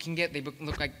microphones you can get. They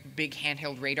look like big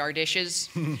handheld radar dishes,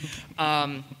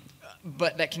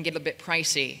 but that can get a bit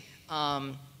pricey.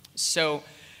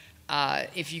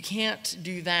 If you can't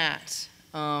do that,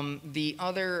 the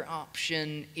other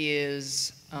option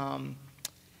is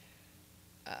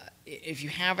if you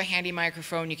have a handy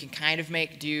microphone, you can kind of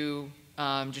make do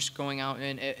just going out,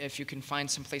 and if you can find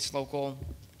someplace local,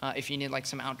 if you need like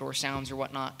some outdoor sounds or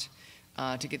whatnot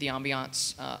to get the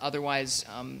ambiance. Otherwise,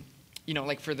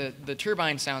 like for the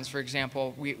turbine sounds, for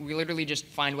example, we literally just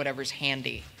find whatever's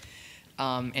handy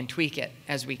and tweak it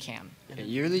as we can.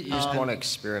 You really just want to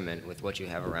experiment with what you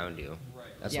have around you.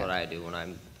 That's what I do when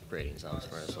I'm creating sounds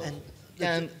for myself.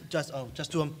 And just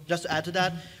to add to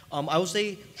that, I would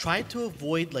say try to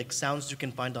avoid like sounds you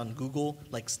can find on Google,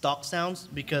 like stock sounds,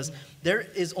 because there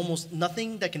is almost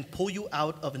nothing that can pull you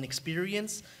out of an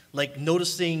experience, like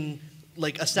noticing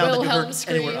like a sound that you heard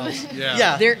anywhere else.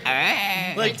 Yeah.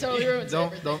 Like totally ruins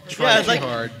don't everything. try too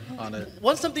hard on it.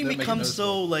 Once something Doesn't make it becomes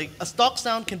so noticeable. like a stock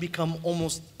sound can become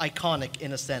almost iconic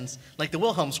in a sense, like the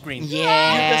Wilhelm scream.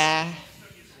 Yeah.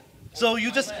 So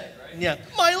you just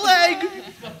my leg.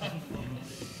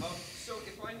 So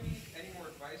if I need any more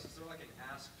advice, is there like an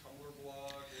Ask Tumblr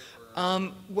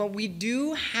blog? Well, we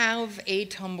do have a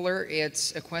Tumblr.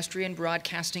 It's Equestrian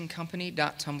Broadcasting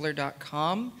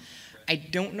Company.tumblr.com. I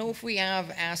don't know if we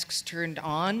have asks turned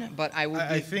on, but I will.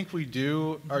 I think we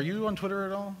do. Are you on Twitter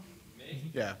at all? Me?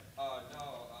 Yeah.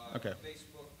 No. Okay.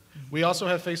 Facebook. We also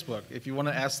have Facebook. If you want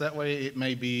to ask that way, it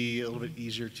may be a little bit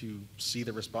easier to see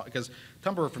the response, because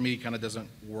Tumblr for me kind of doesn't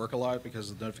work a lot because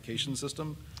of the notification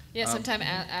system. Yeah, sometimes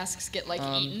asks get like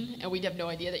eaten, and we'd have no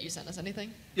idea that you sent us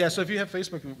anything. Yeah, so if you have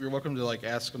Facebook, you're welcome to like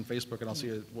ask on Facebook, and I'll see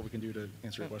what we can do to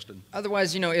answer your question.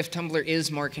 Otherwise, if Tumblr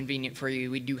is more convenient for you,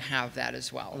 we do have that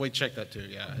as well. We check that too.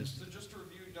 Yeah. So just to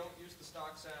review, don't use the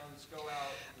stock sounds. Go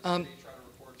out in the city, try to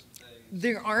record some things.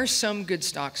 There are some good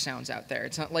stock sounds out there.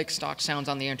 It's not like stock sounds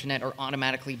on the internet are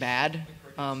automatically bad.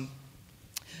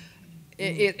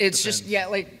 It's just,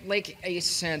 like Ace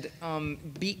said,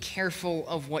 be careful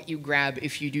of what you grab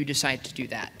if you do decide to do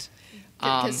that.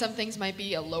 Because some things might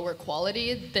be a lower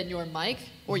quality than your mic,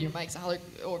 or your mic's higher,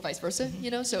 or vice versa,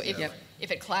 So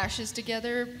if it clashes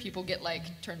together, people get like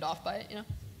turned off by it,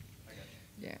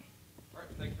 Yeah. All right,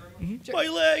 thank you very much. My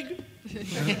leg.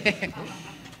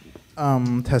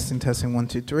 Testing, 1,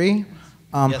 2, 3. Yes.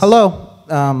 Hello,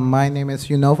 my name is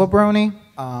Unova Brony.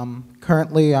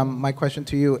 Currently, my question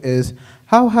to you is,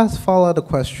 how has Fallout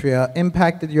Equestria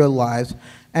impacted your lives,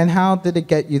 and how did it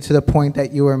get you to the point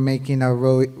that you were making a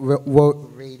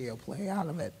radio play out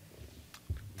of it?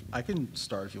 I can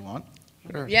start if you want.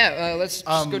 Sure. Yeah, let's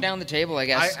just go down the table, I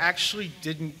guess. I actually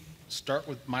didn't start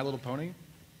with My Little Pony.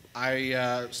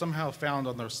 I somehow found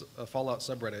on the Fallout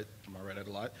subreddit, I Reddit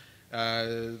a lot,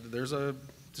 there's a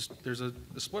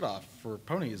split off for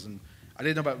ponies, and I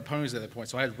didn't know about ponies at that point,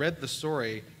 so I had read the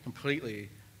story completely,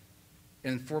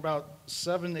 and for about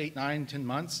 7, 8, 9, 10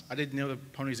 months, I didn't know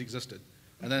that ponies existed.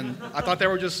 And then I thought they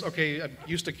were just, okay, I'm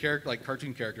used to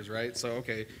cartoon characters, right? So,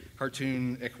 okay,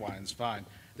 cartoon equines, fine.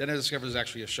 Then I discovered there's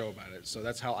actually a show about it, so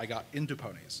that's how I got into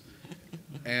ponies.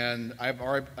 And I've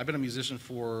been a musician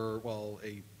for,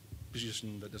 a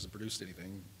musician that doesn't produce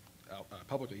anything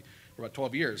publicly, for about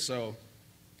 12 years. So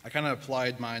I kind of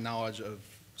applied my knowledge of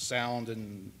sound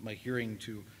and my hearing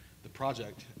to the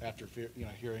project after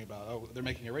hearing about, they're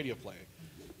making a radio play.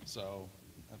 So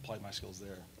I applied my skills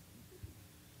there.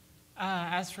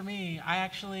 As for me, I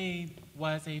actually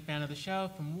was a fan of the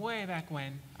show from way back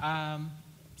when,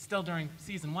 still during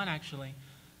season 1 actually,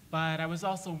 but I was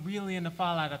also really into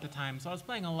Fallout at the time, so I was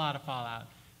playing a lot of Fallout.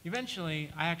 Eventually,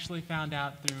 I actually found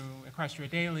out through Equestria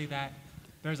Daily that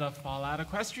there's a Fallout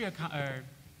Equestria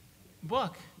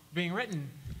book being written.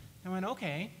 I went,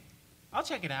 okay, I'll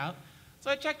check it out. So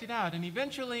I checked it out, and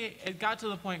eventually it got to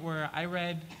the point where I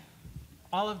read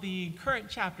all of the current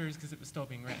chapters because it was still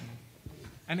being written.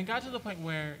 And it got to the point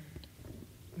where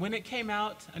when it came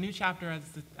out, a new chapter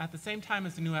at the same time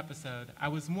as the new episode, I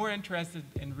was more interested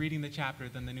in reading the chapter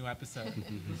than the new episode.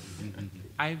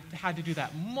 I've had to do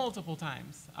that multiple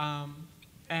times.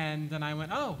 And then I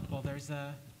went, oh, well, there's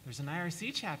an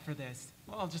IRC chat for this.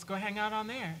 Well, I'll just go hang out on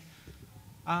there.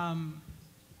 And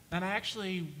I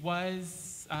actually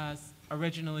was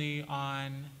originally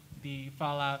on the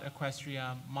Fallout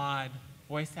Equestria mod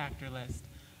voice actor list.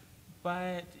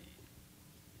 But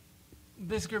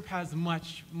this group has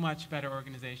much, much better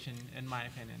organization, in my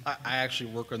opinion. I actually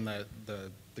work on the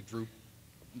group.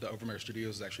 The Overmare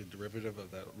Studios is actually a derivative of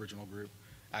that original group.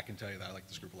 I can tell you that I like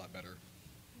this group a lot better.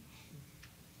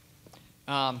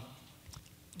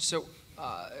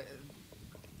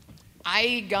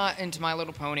 I got into My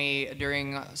Little Pony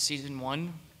during season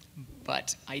 1,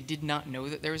 but I did not know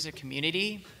that there was a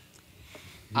community.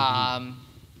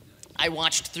 I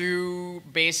watched through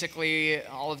basically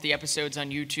all of the episodes on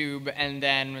YouTube and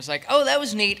then was like, oh, that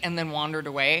was neat, and then wandered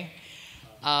away.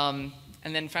 And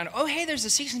then found, oh, hey, there's a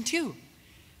season 2.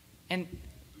 And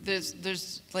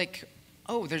there's like,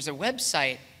 oh, there's a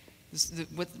website.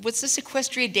 What's this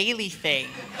Equestria Daily thing?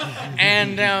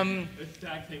 And It's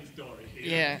tag team story.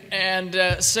 yeah, and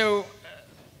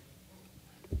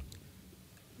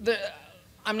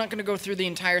I'm not going to go through the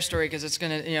entire story because it's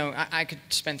going to, I could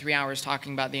spend 3 hours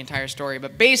talking about the entire story.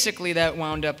 But basically, that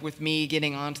wound up with me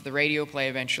getting onto the radio play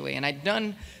eventually. And I'd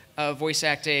done voice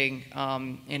acting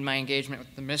in my engagement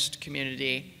with the Mist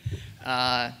community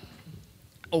a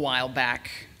while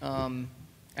back,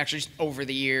 actually over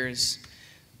the years.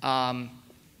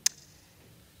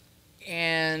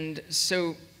 And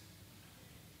so,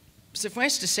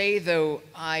 suffice to say, though,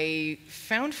 I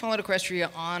found Fallout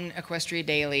Equestria on Equestria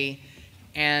Daily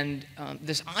and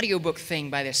this audiobook thing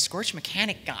by this Scorch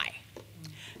Mechanic guy.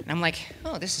 And I'm like,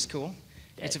 oh, this is cool.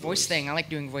 It's a voice thing. I like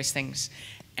doing voice things.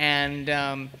 And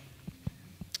then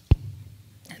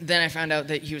I found out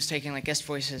that he was taking like guest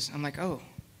voices. I'm like, oh.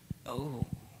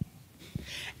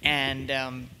 And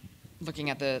looking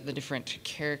at the different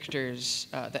characters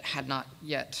that had not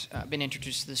yet been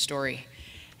introduced to the story.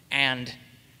 And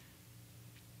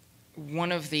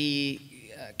one of the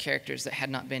characters that had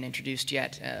not been introduced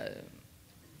yet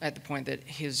at the point that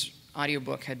his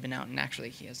audiobook had been out, and actually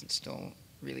he hasn't still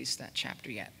released that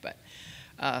chapter yet, but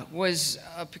was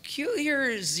a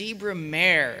peculiar zebra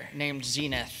mare named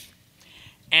Zenith.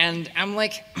 And I'm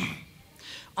like,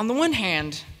 on the one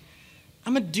hand,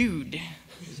 I'm a dude,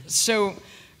 so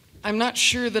I'm not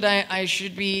sure that I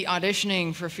should be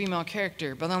auditioning for a female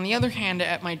character, but on the other hand,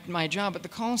 at my job at the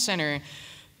call center,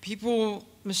 people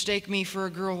mistake me for a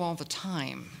girl all the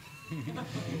time.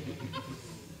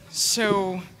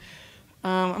 So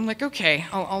I'm like, okay,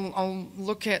 I'll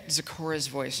look at Zikora's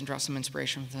voice and draw some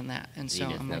inspiration from that. And so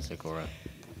I'm like, Zikora.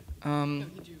 You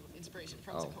drew inspiration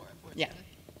from Zikora. Yeah.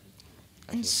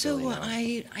 And so really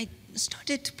nice. I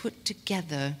started to put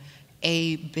together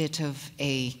a bit of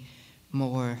a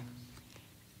more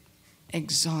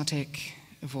exotic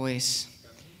voice,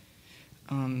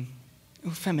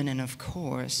 feminine, of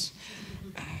course.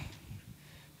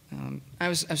 I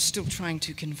was still trying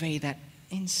to convey that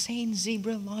insane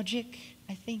zebra logic,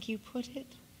 I think you put it.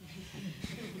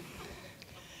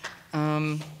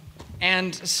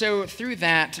 And so through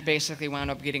that, basically wound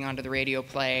up getting onto the radio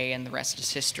play, and the rest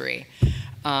is history.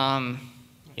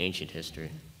 Ancient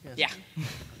history. Yeah.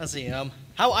 Let's see.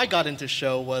 How I got into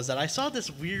show was that I saw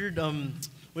this weird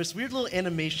little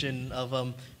animation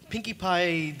of Pinkie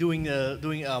Pie doing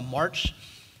a march,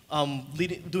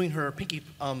 doing her Pinkie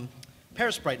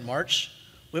Parasprite march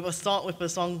with a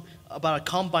song about a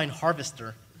combine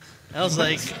harvester. And I was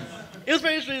like, it was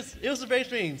very strange. It was very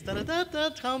strange. Da da da da,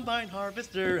 combine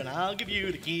harvester, and I'll give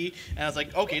you the key. And I was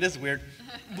like, okay, this is weird.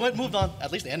 But moved on.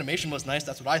 At least the animation was nice.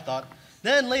 That's what I thought.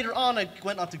 Then later on, I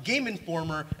went on to Game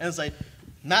Informer, and it's like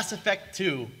Mass Effect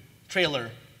 2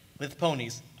 trailer with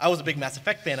ponies. I was a big Mass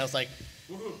Effect fan. I was like,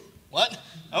 what?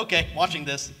 Okay, watching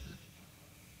this.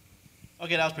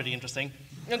 Okay, that was pretty interesting.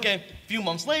 Okay, a few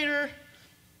months later,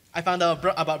 I found out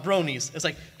about Bronies. It's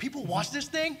like, people watch this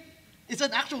thing? It's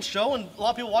an actual show and a lot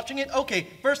of people watching it? Okay,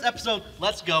 first episode,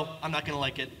 let's go. I'm not gonna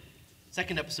like it.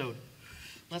 Second episode,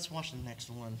 let's watch the next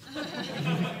one.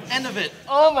 End of it.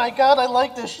 Oh my god, I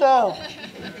like this show.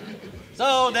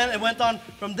 So then it went on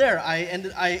from there. I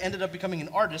ended up becoming an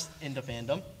artist in the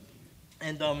fandom.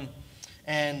 And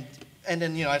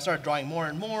then I started drawing more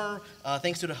and more.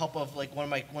 Thanks to the help of like one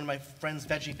of my friends,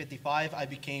 Veggie55, I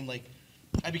became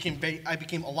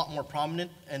a lot more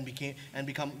prominent and became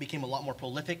a lot more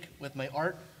prolific with my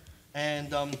art.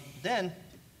 And then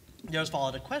there was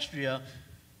Fallout Equestria.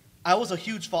 I was a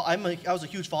huge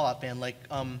Fallout fan. Like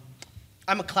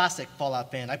I'm a classic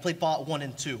Fallout fan. I played Fallout 1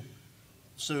 and 2.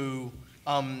 So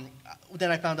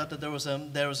then I found out that there was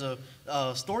a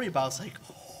story about, it's like,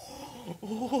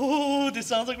 oh, this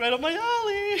sounds like right up my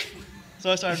alley.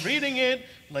 So I started reading it,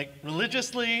 like,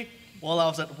 religiously while I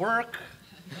was at work.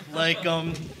 Like,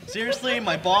 seriously,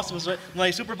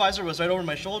 my supervisor was right over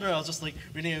my shoulder. I was just, like,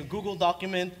 reading a Google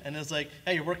document, and it's like,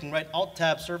 hey, you're working, right?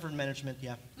 Alt-tab, server management,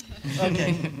 yeah.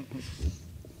 Okay.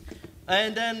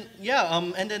 And then, yeah,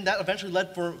 and then that eventually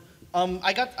led for,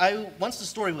 once the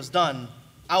story was done,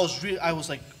 I was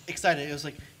like excited. It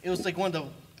was like one of the,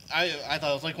 I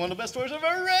thought it was like one of the best stories I've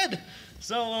ever read.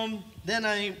 So then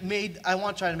I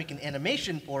want to try to make an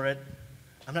animation for it.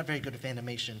 I'm not very good at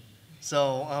animation.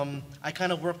 So I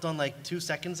kind of worked on like 2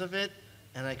 seconds of it,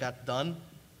 and I got done.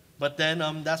 But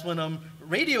then that's when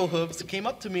Radio Hooves came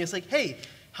up to me. It's like, hey,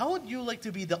 how would you like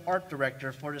to be the art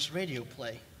director for this radio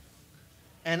play?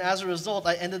 And as a result,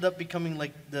 I ended up becoming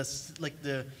like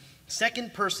the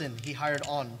second person he hired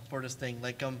on for this thing.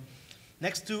 Like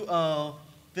next to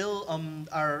Phil,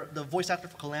 the voice actor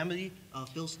for Calamity,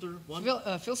 Philster1.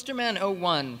 Philsterman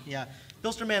 01. Yeah,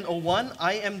 Philsterman 01.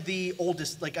 I am the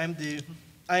oldest. Like I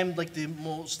am like the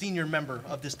most senior member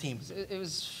of this team. It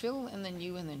was Phil, and then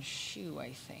you, and then Shu,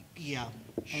 I think. Yeah.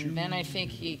 And then I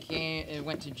think it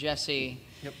went to Jesse.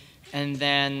 Yep. And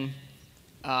then.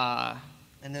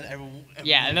 And then everyone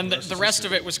yeah, and then the rest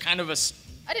of it was kind of a.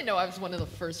 I didn't know I was one of the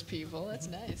first people. That's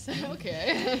nice.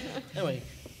 Okay. Anyway,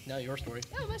 now your story.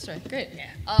 Oh, my story. Great.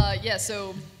 Yeah.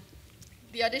 So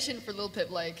the audition for Lil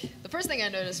Pip, like, the first thing I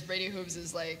noticed, Radio Hooves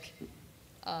is like,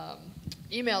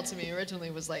 emailed to me originally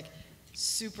was like,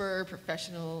 super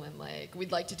professional and like,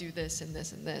 we'd like to do this and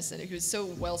this and this, and he was so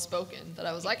well spoken that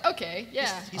I was like, okay,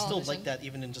 yeah. He's still like that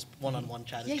even in just one-on-one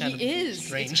chat. It's yeah, kind he of is.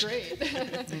 strange. It's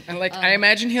great. And like, I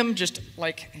imagine him just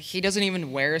like, he doesn't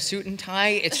even wear a suit and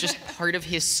tie. It's just part of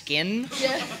his skin.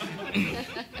 Yeah. he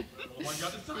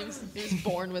was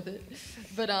born with it.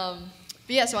 But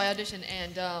yeah, so I auditioned,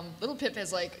 and Little Pip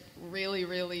has like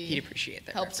really He'd appreciate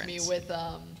that helped reference. me with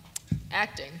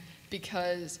acting,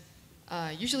 because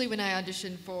usually when I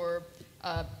audition for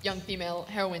young female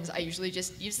heroines, I usually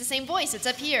just use the same voice. It's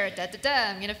up here, da-da-da,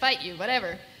 I'm gonna fight you,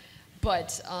 whatever.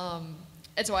 But,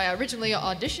 and so I originally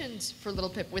auditioned for Little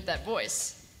Pip with that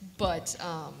voice. But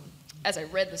as I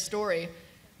read the story,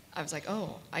 I was like,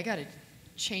 oh, I gotta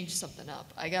change something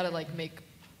up. I gotta like make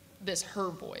this her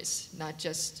voice, not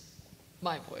just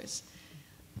my voice.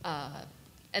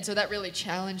 And so that really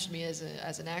challenged me as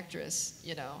an actress,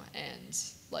 you know, and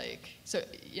like, so,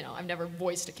 you know, I've never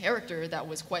voiced a character that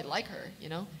was quite like her, you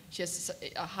know? She has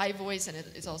a high voice, and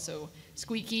it's also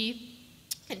squeaky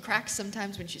and cracks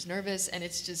sometimes when she's nervous, and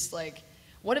it's just like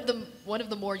one of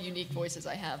the more unique voices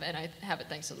I have, and I have it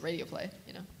thanks to the radio play,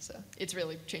 you know? So it's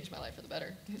really changed my life for the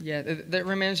better. Yeah, that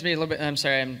reminds me a little bit, I'm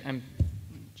sorry, I'm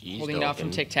holding it off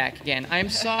from Tic Tac again. I'm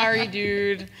sorry,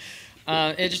 dude.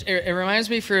 It reminds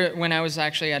me for when I was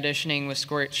actually auditioning with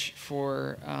Scorch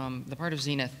for the part of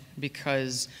Zenith,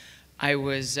 because I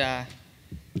was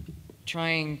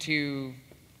trying to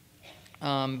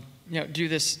do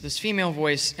this female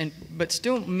voice, but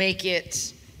still make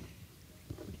it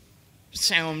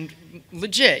sound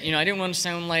legit. You know, I didn't want to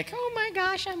sound like, oh my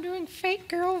gosh, I'm doing fake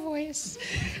girl voice.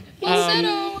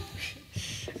 I'm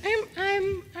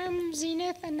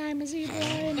Zenith, and I'm a zebra,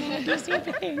 and I do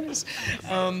zebra things.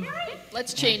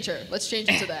 Let's change her. Let's change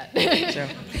it to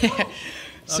that.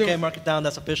 Okay, mark it down.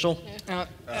 That's official.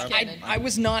 I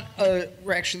was not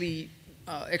actually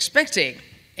expecting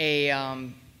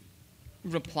a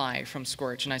reply from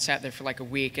Scorch, and I sat there for like a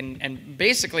week and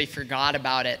basically forgot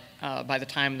about it by the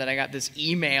time that I got this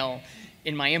email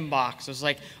in my inbox. I was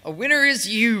like, a winner is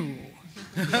you.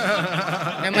 And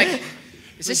I'm like,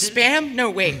 is this spam? No,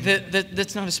 wait,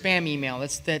 that's not a spam email.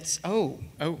 That's oh.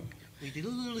 Wait, did you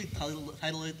literally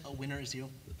title it "A Winner Is You"?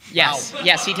 Yes, wow.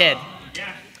 Yes, he did.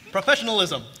 Yeah.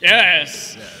 Professionalism.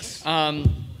 Yes.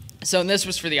 So this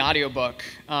was for the audiobook,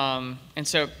 and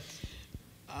so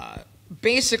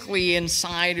basically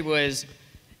inside was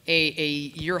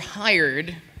a you're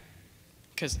hired,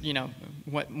 because you know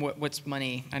what's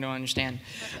money? I don't understand,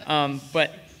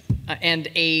 but. And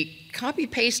a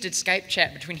copy-pasted Skype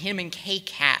chat between him and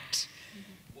K-Cat,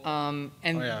 and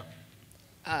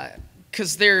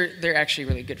because they're actually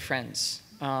really good friends.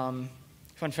 Fun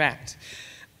fact.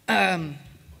 And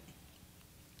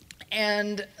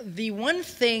the one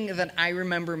thing that I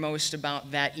remember most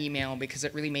about that email, because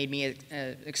it really made me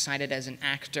excited as an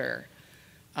actor,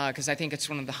 because I think it's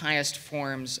one of the highest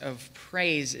forms of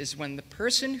praise, is when the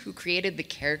person who created the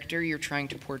character you're trying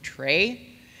to portray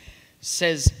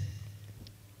says,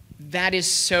 that is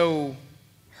so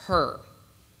her.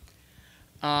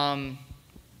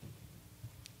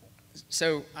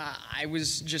 So I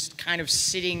was just kind of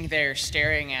sitting there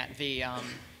staring at the,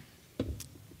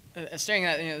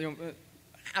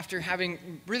 after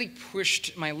having really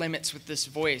pushed my limits with this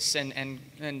voice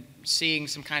and seeing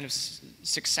some kind of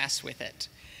success with it.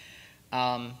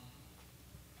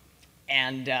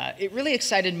 It really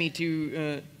excited me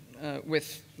to,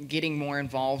 with getting more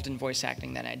involved in voice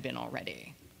acting than I'd been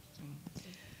already.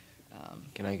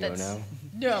 Can I go now?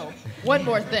 No. One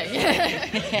more thing.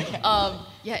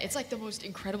 Yeah, it's like the most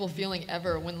incredible feeling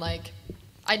ever when like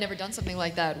I'd never done something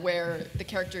like that where the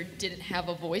character didn't have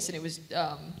a voice and it was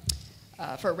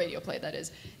for a radio play, that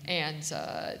is, and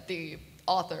the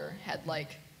author had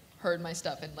like heard my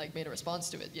stuff and like made a response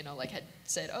to it, you know, like had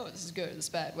said, oh, this is good, this is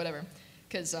bad, whatever.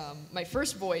 Because my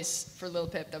first voice for Lil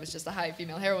Pip, that was just a high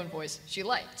female heroine voice, she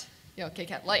liked. You know,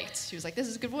 K-Cat liked. She was like, this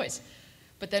is a good voice.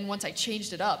 But then once I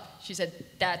changed it up, she said,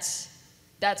 that's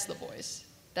the voice.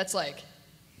 That's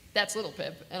Little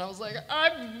Pip. And I was like,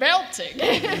 I'm melting.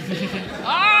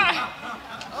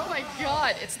 Oh my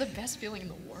God, it's the best feeling in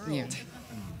the world. Yeah.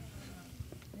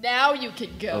 Now you can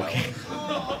go. Okay.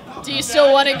 Do you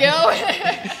still want to go?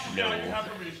 No.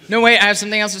 No, wait, I have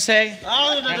something else to say.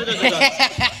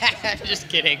 Just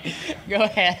kidding. Go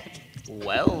ahead.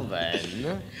 Well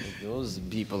then, those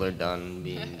people are done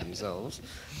being themselves.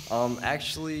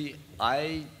 Actually,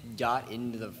 I got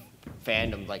into the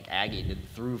fandom like Aggie did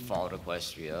through Fallout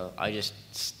Equestria. I just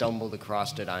stumbled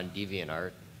across it on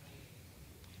DeviantArt.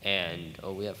 And,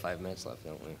 oh, we have 5 minutes left,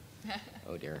 don't we?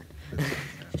 Oh dear.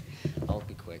 I'll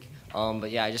be quick.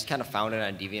 But yeah, I just kind of found it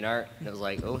on DeviantArt, and I was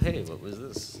like, oh hey, what was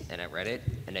this? And I read it,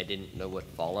 and I didn't know what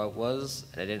Fallout was,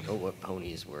 and I didn't know what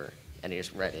ponies were, and I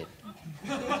just read it.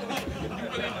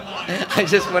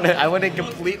 I went in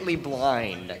completely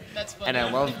blind, and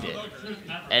I loved it.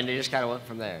 And it just kind of went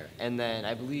from there. And then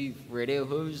I believe Radio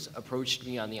Hooves approached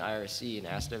me on the IRC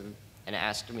and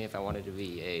asked me if I wanted to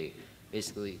be a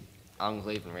basically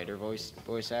Enclave and Raider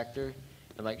voice actor.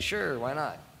 I'm like, sure, why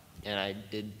not? And I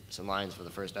did some lines for the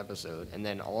first episode, and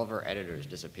then all of our editors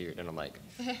disappeared, and I'm like,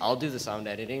 I'll do the sound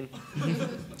editing,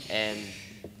 and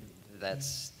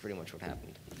that's pretty much what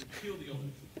happened.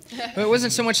 Well, it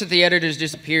wasn't so much that the editors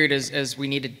disappeared as we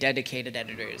needed dedicated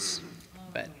editors,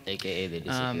 but AKA they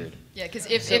disappeared. Yeah, because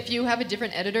if you have a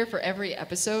different editor for every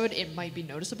episode, it might be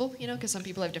noticeable, you know, because some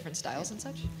people have different styles and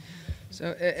such.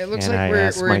 So it looks like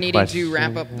we're needing to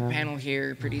wrap up the panel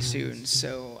here pretty soon.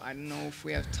 So I don't know if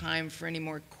we have time for any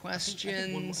more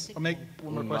questions. I'll make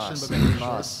one more question, but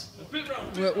maybe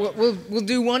short. We'll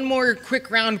do one more quick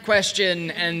round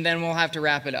question, and then we'll have to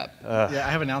wrap it up. Yeah,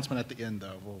 I have an announcement at the end,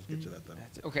 though. We'll get to that then.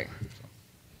 Okay.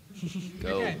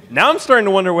 Go. Now I'm starting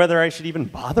to wonder whether I should even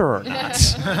bother or not.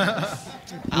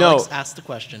 Alex, ask the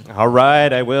question. All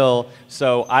right, I will.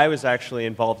 So I was actually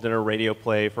involved in a radio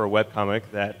play for a webcomic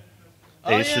that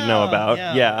they should know about.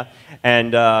 Yeah.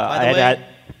 And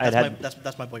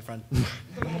that's my boyfriend.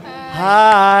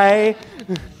 Hi.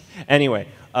 Anyway,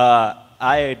 I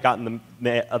had gotten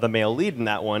the male lead in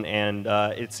that one, and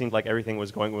it seemed like everything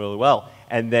was going really well.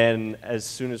 And then as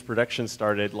soon as production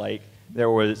started, like it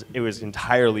was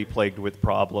entirely plagued with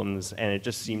problems, and it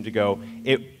just seemed to go.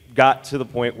 It got to the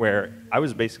point where I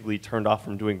was basically turned off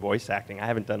from doing voice acting. I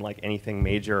haven't done like anything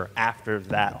major after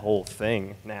that whole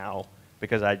thing now,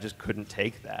 because I just couldn't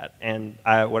take that. And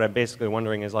what I'm basically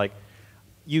wondering is, like,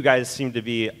 you guys seem to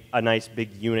be a nice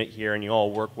big unit here and you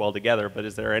all work well together, but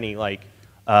is there any, like,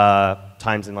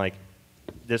 times in, like,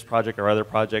 this project or other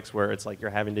projects where it's like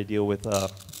you're having to deal with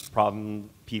problem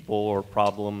people or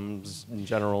problems in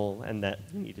general and that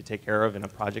you need to take care of in a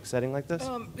project setting like this?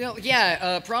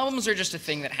 Problems are just a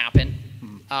thing that happen.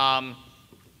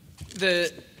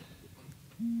 The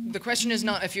question is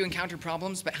not if you encounter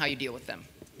problems, but how you deal with them.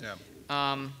 Yeah.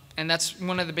 And that's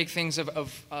one of the big things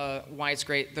of why it's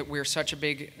great that we're such a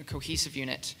big cohesive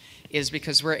unit, is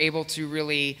because we're able to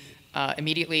really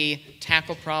immediately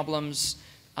tackle problems.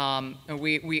 And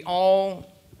we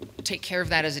all take care of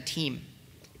that as a team.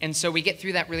 And so we get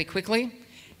through that really quickly,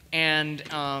 and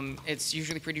it's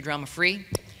usually pretty drama-free.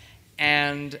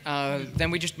 And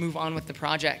then we just move on with the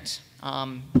project.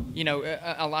 You know,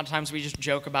 a lot of times we just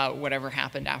joke about whatever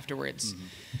happened afterwards.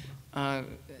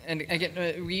 And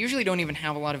again, we usually don't even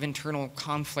have a lot of internal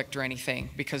conflict or anything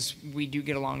because we do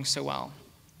get along so well.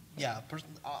 Yeah,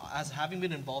 as having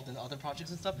been involved in other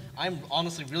projects and stuff, I'm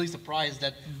honestly really surprised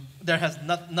that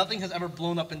nothing has ever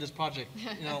blown up in this project.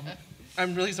 You know,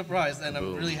 I'm really surprised, and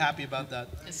I'm really happy about that.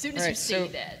 As soon as you say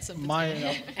that,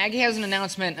 Aggie has an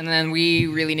announcement, and then we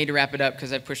really need to wrap it up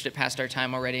because I've pushed it past our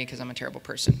time already because I'm a terrible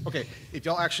person. Okay, if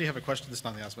y'all actually have a question, this is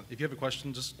not the announcement. If you have a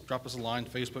question, just drop us a line,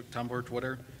 Facebook, Tumblr,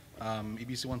 Twitter.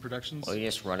 EBC One Productions. Well, you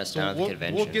just run us So down at the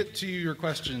convention. We'll get to your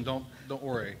question. Don't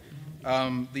worry. The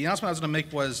announcement I was going to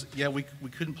make was, yeah, we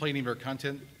couldn't play any of our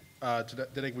content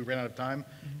today. We ran out of time.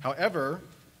 However,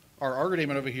 our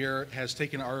Argodaemon over here has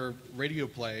taken our radio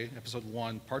play, episode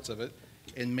 1, parts of it,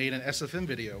 and made an SFM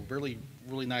video, really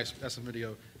nice SFM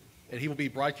video, and he will be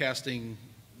broadcasting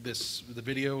the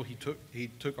video he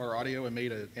took our audio and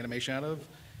made an animation out of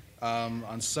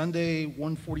on Sunday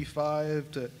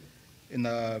 1:45 in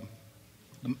the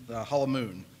Hollow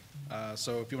Moon.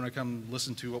 So if you want to come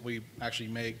listen to what we actually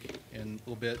make in a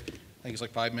little bit, I think it's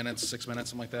like 5 minutes, 6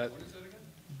 minutes, something like that. What is that again?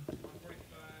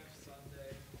 1:45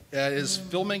 Sunday. Is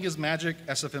filming his magic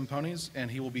SFM ponies, and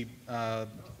he will be.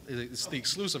 It's the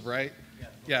exclusive, right?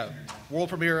 Yeah. World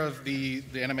premiere of the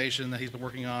animation that he's been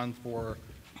working on for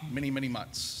many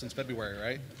months since February,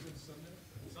 right?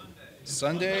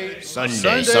 Sunday. All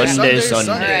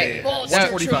right.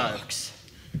 1:45.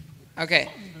 Okay.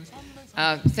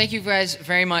 Thank you guys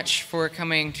very much for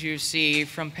coming to see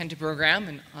From Pen to Program,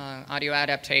 an audio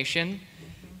adaptation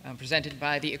presented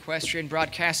by the Equestrian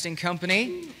Broadcasting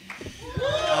Company.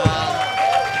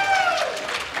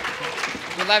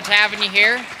 We loved having you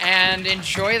here, and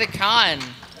enjoy the con.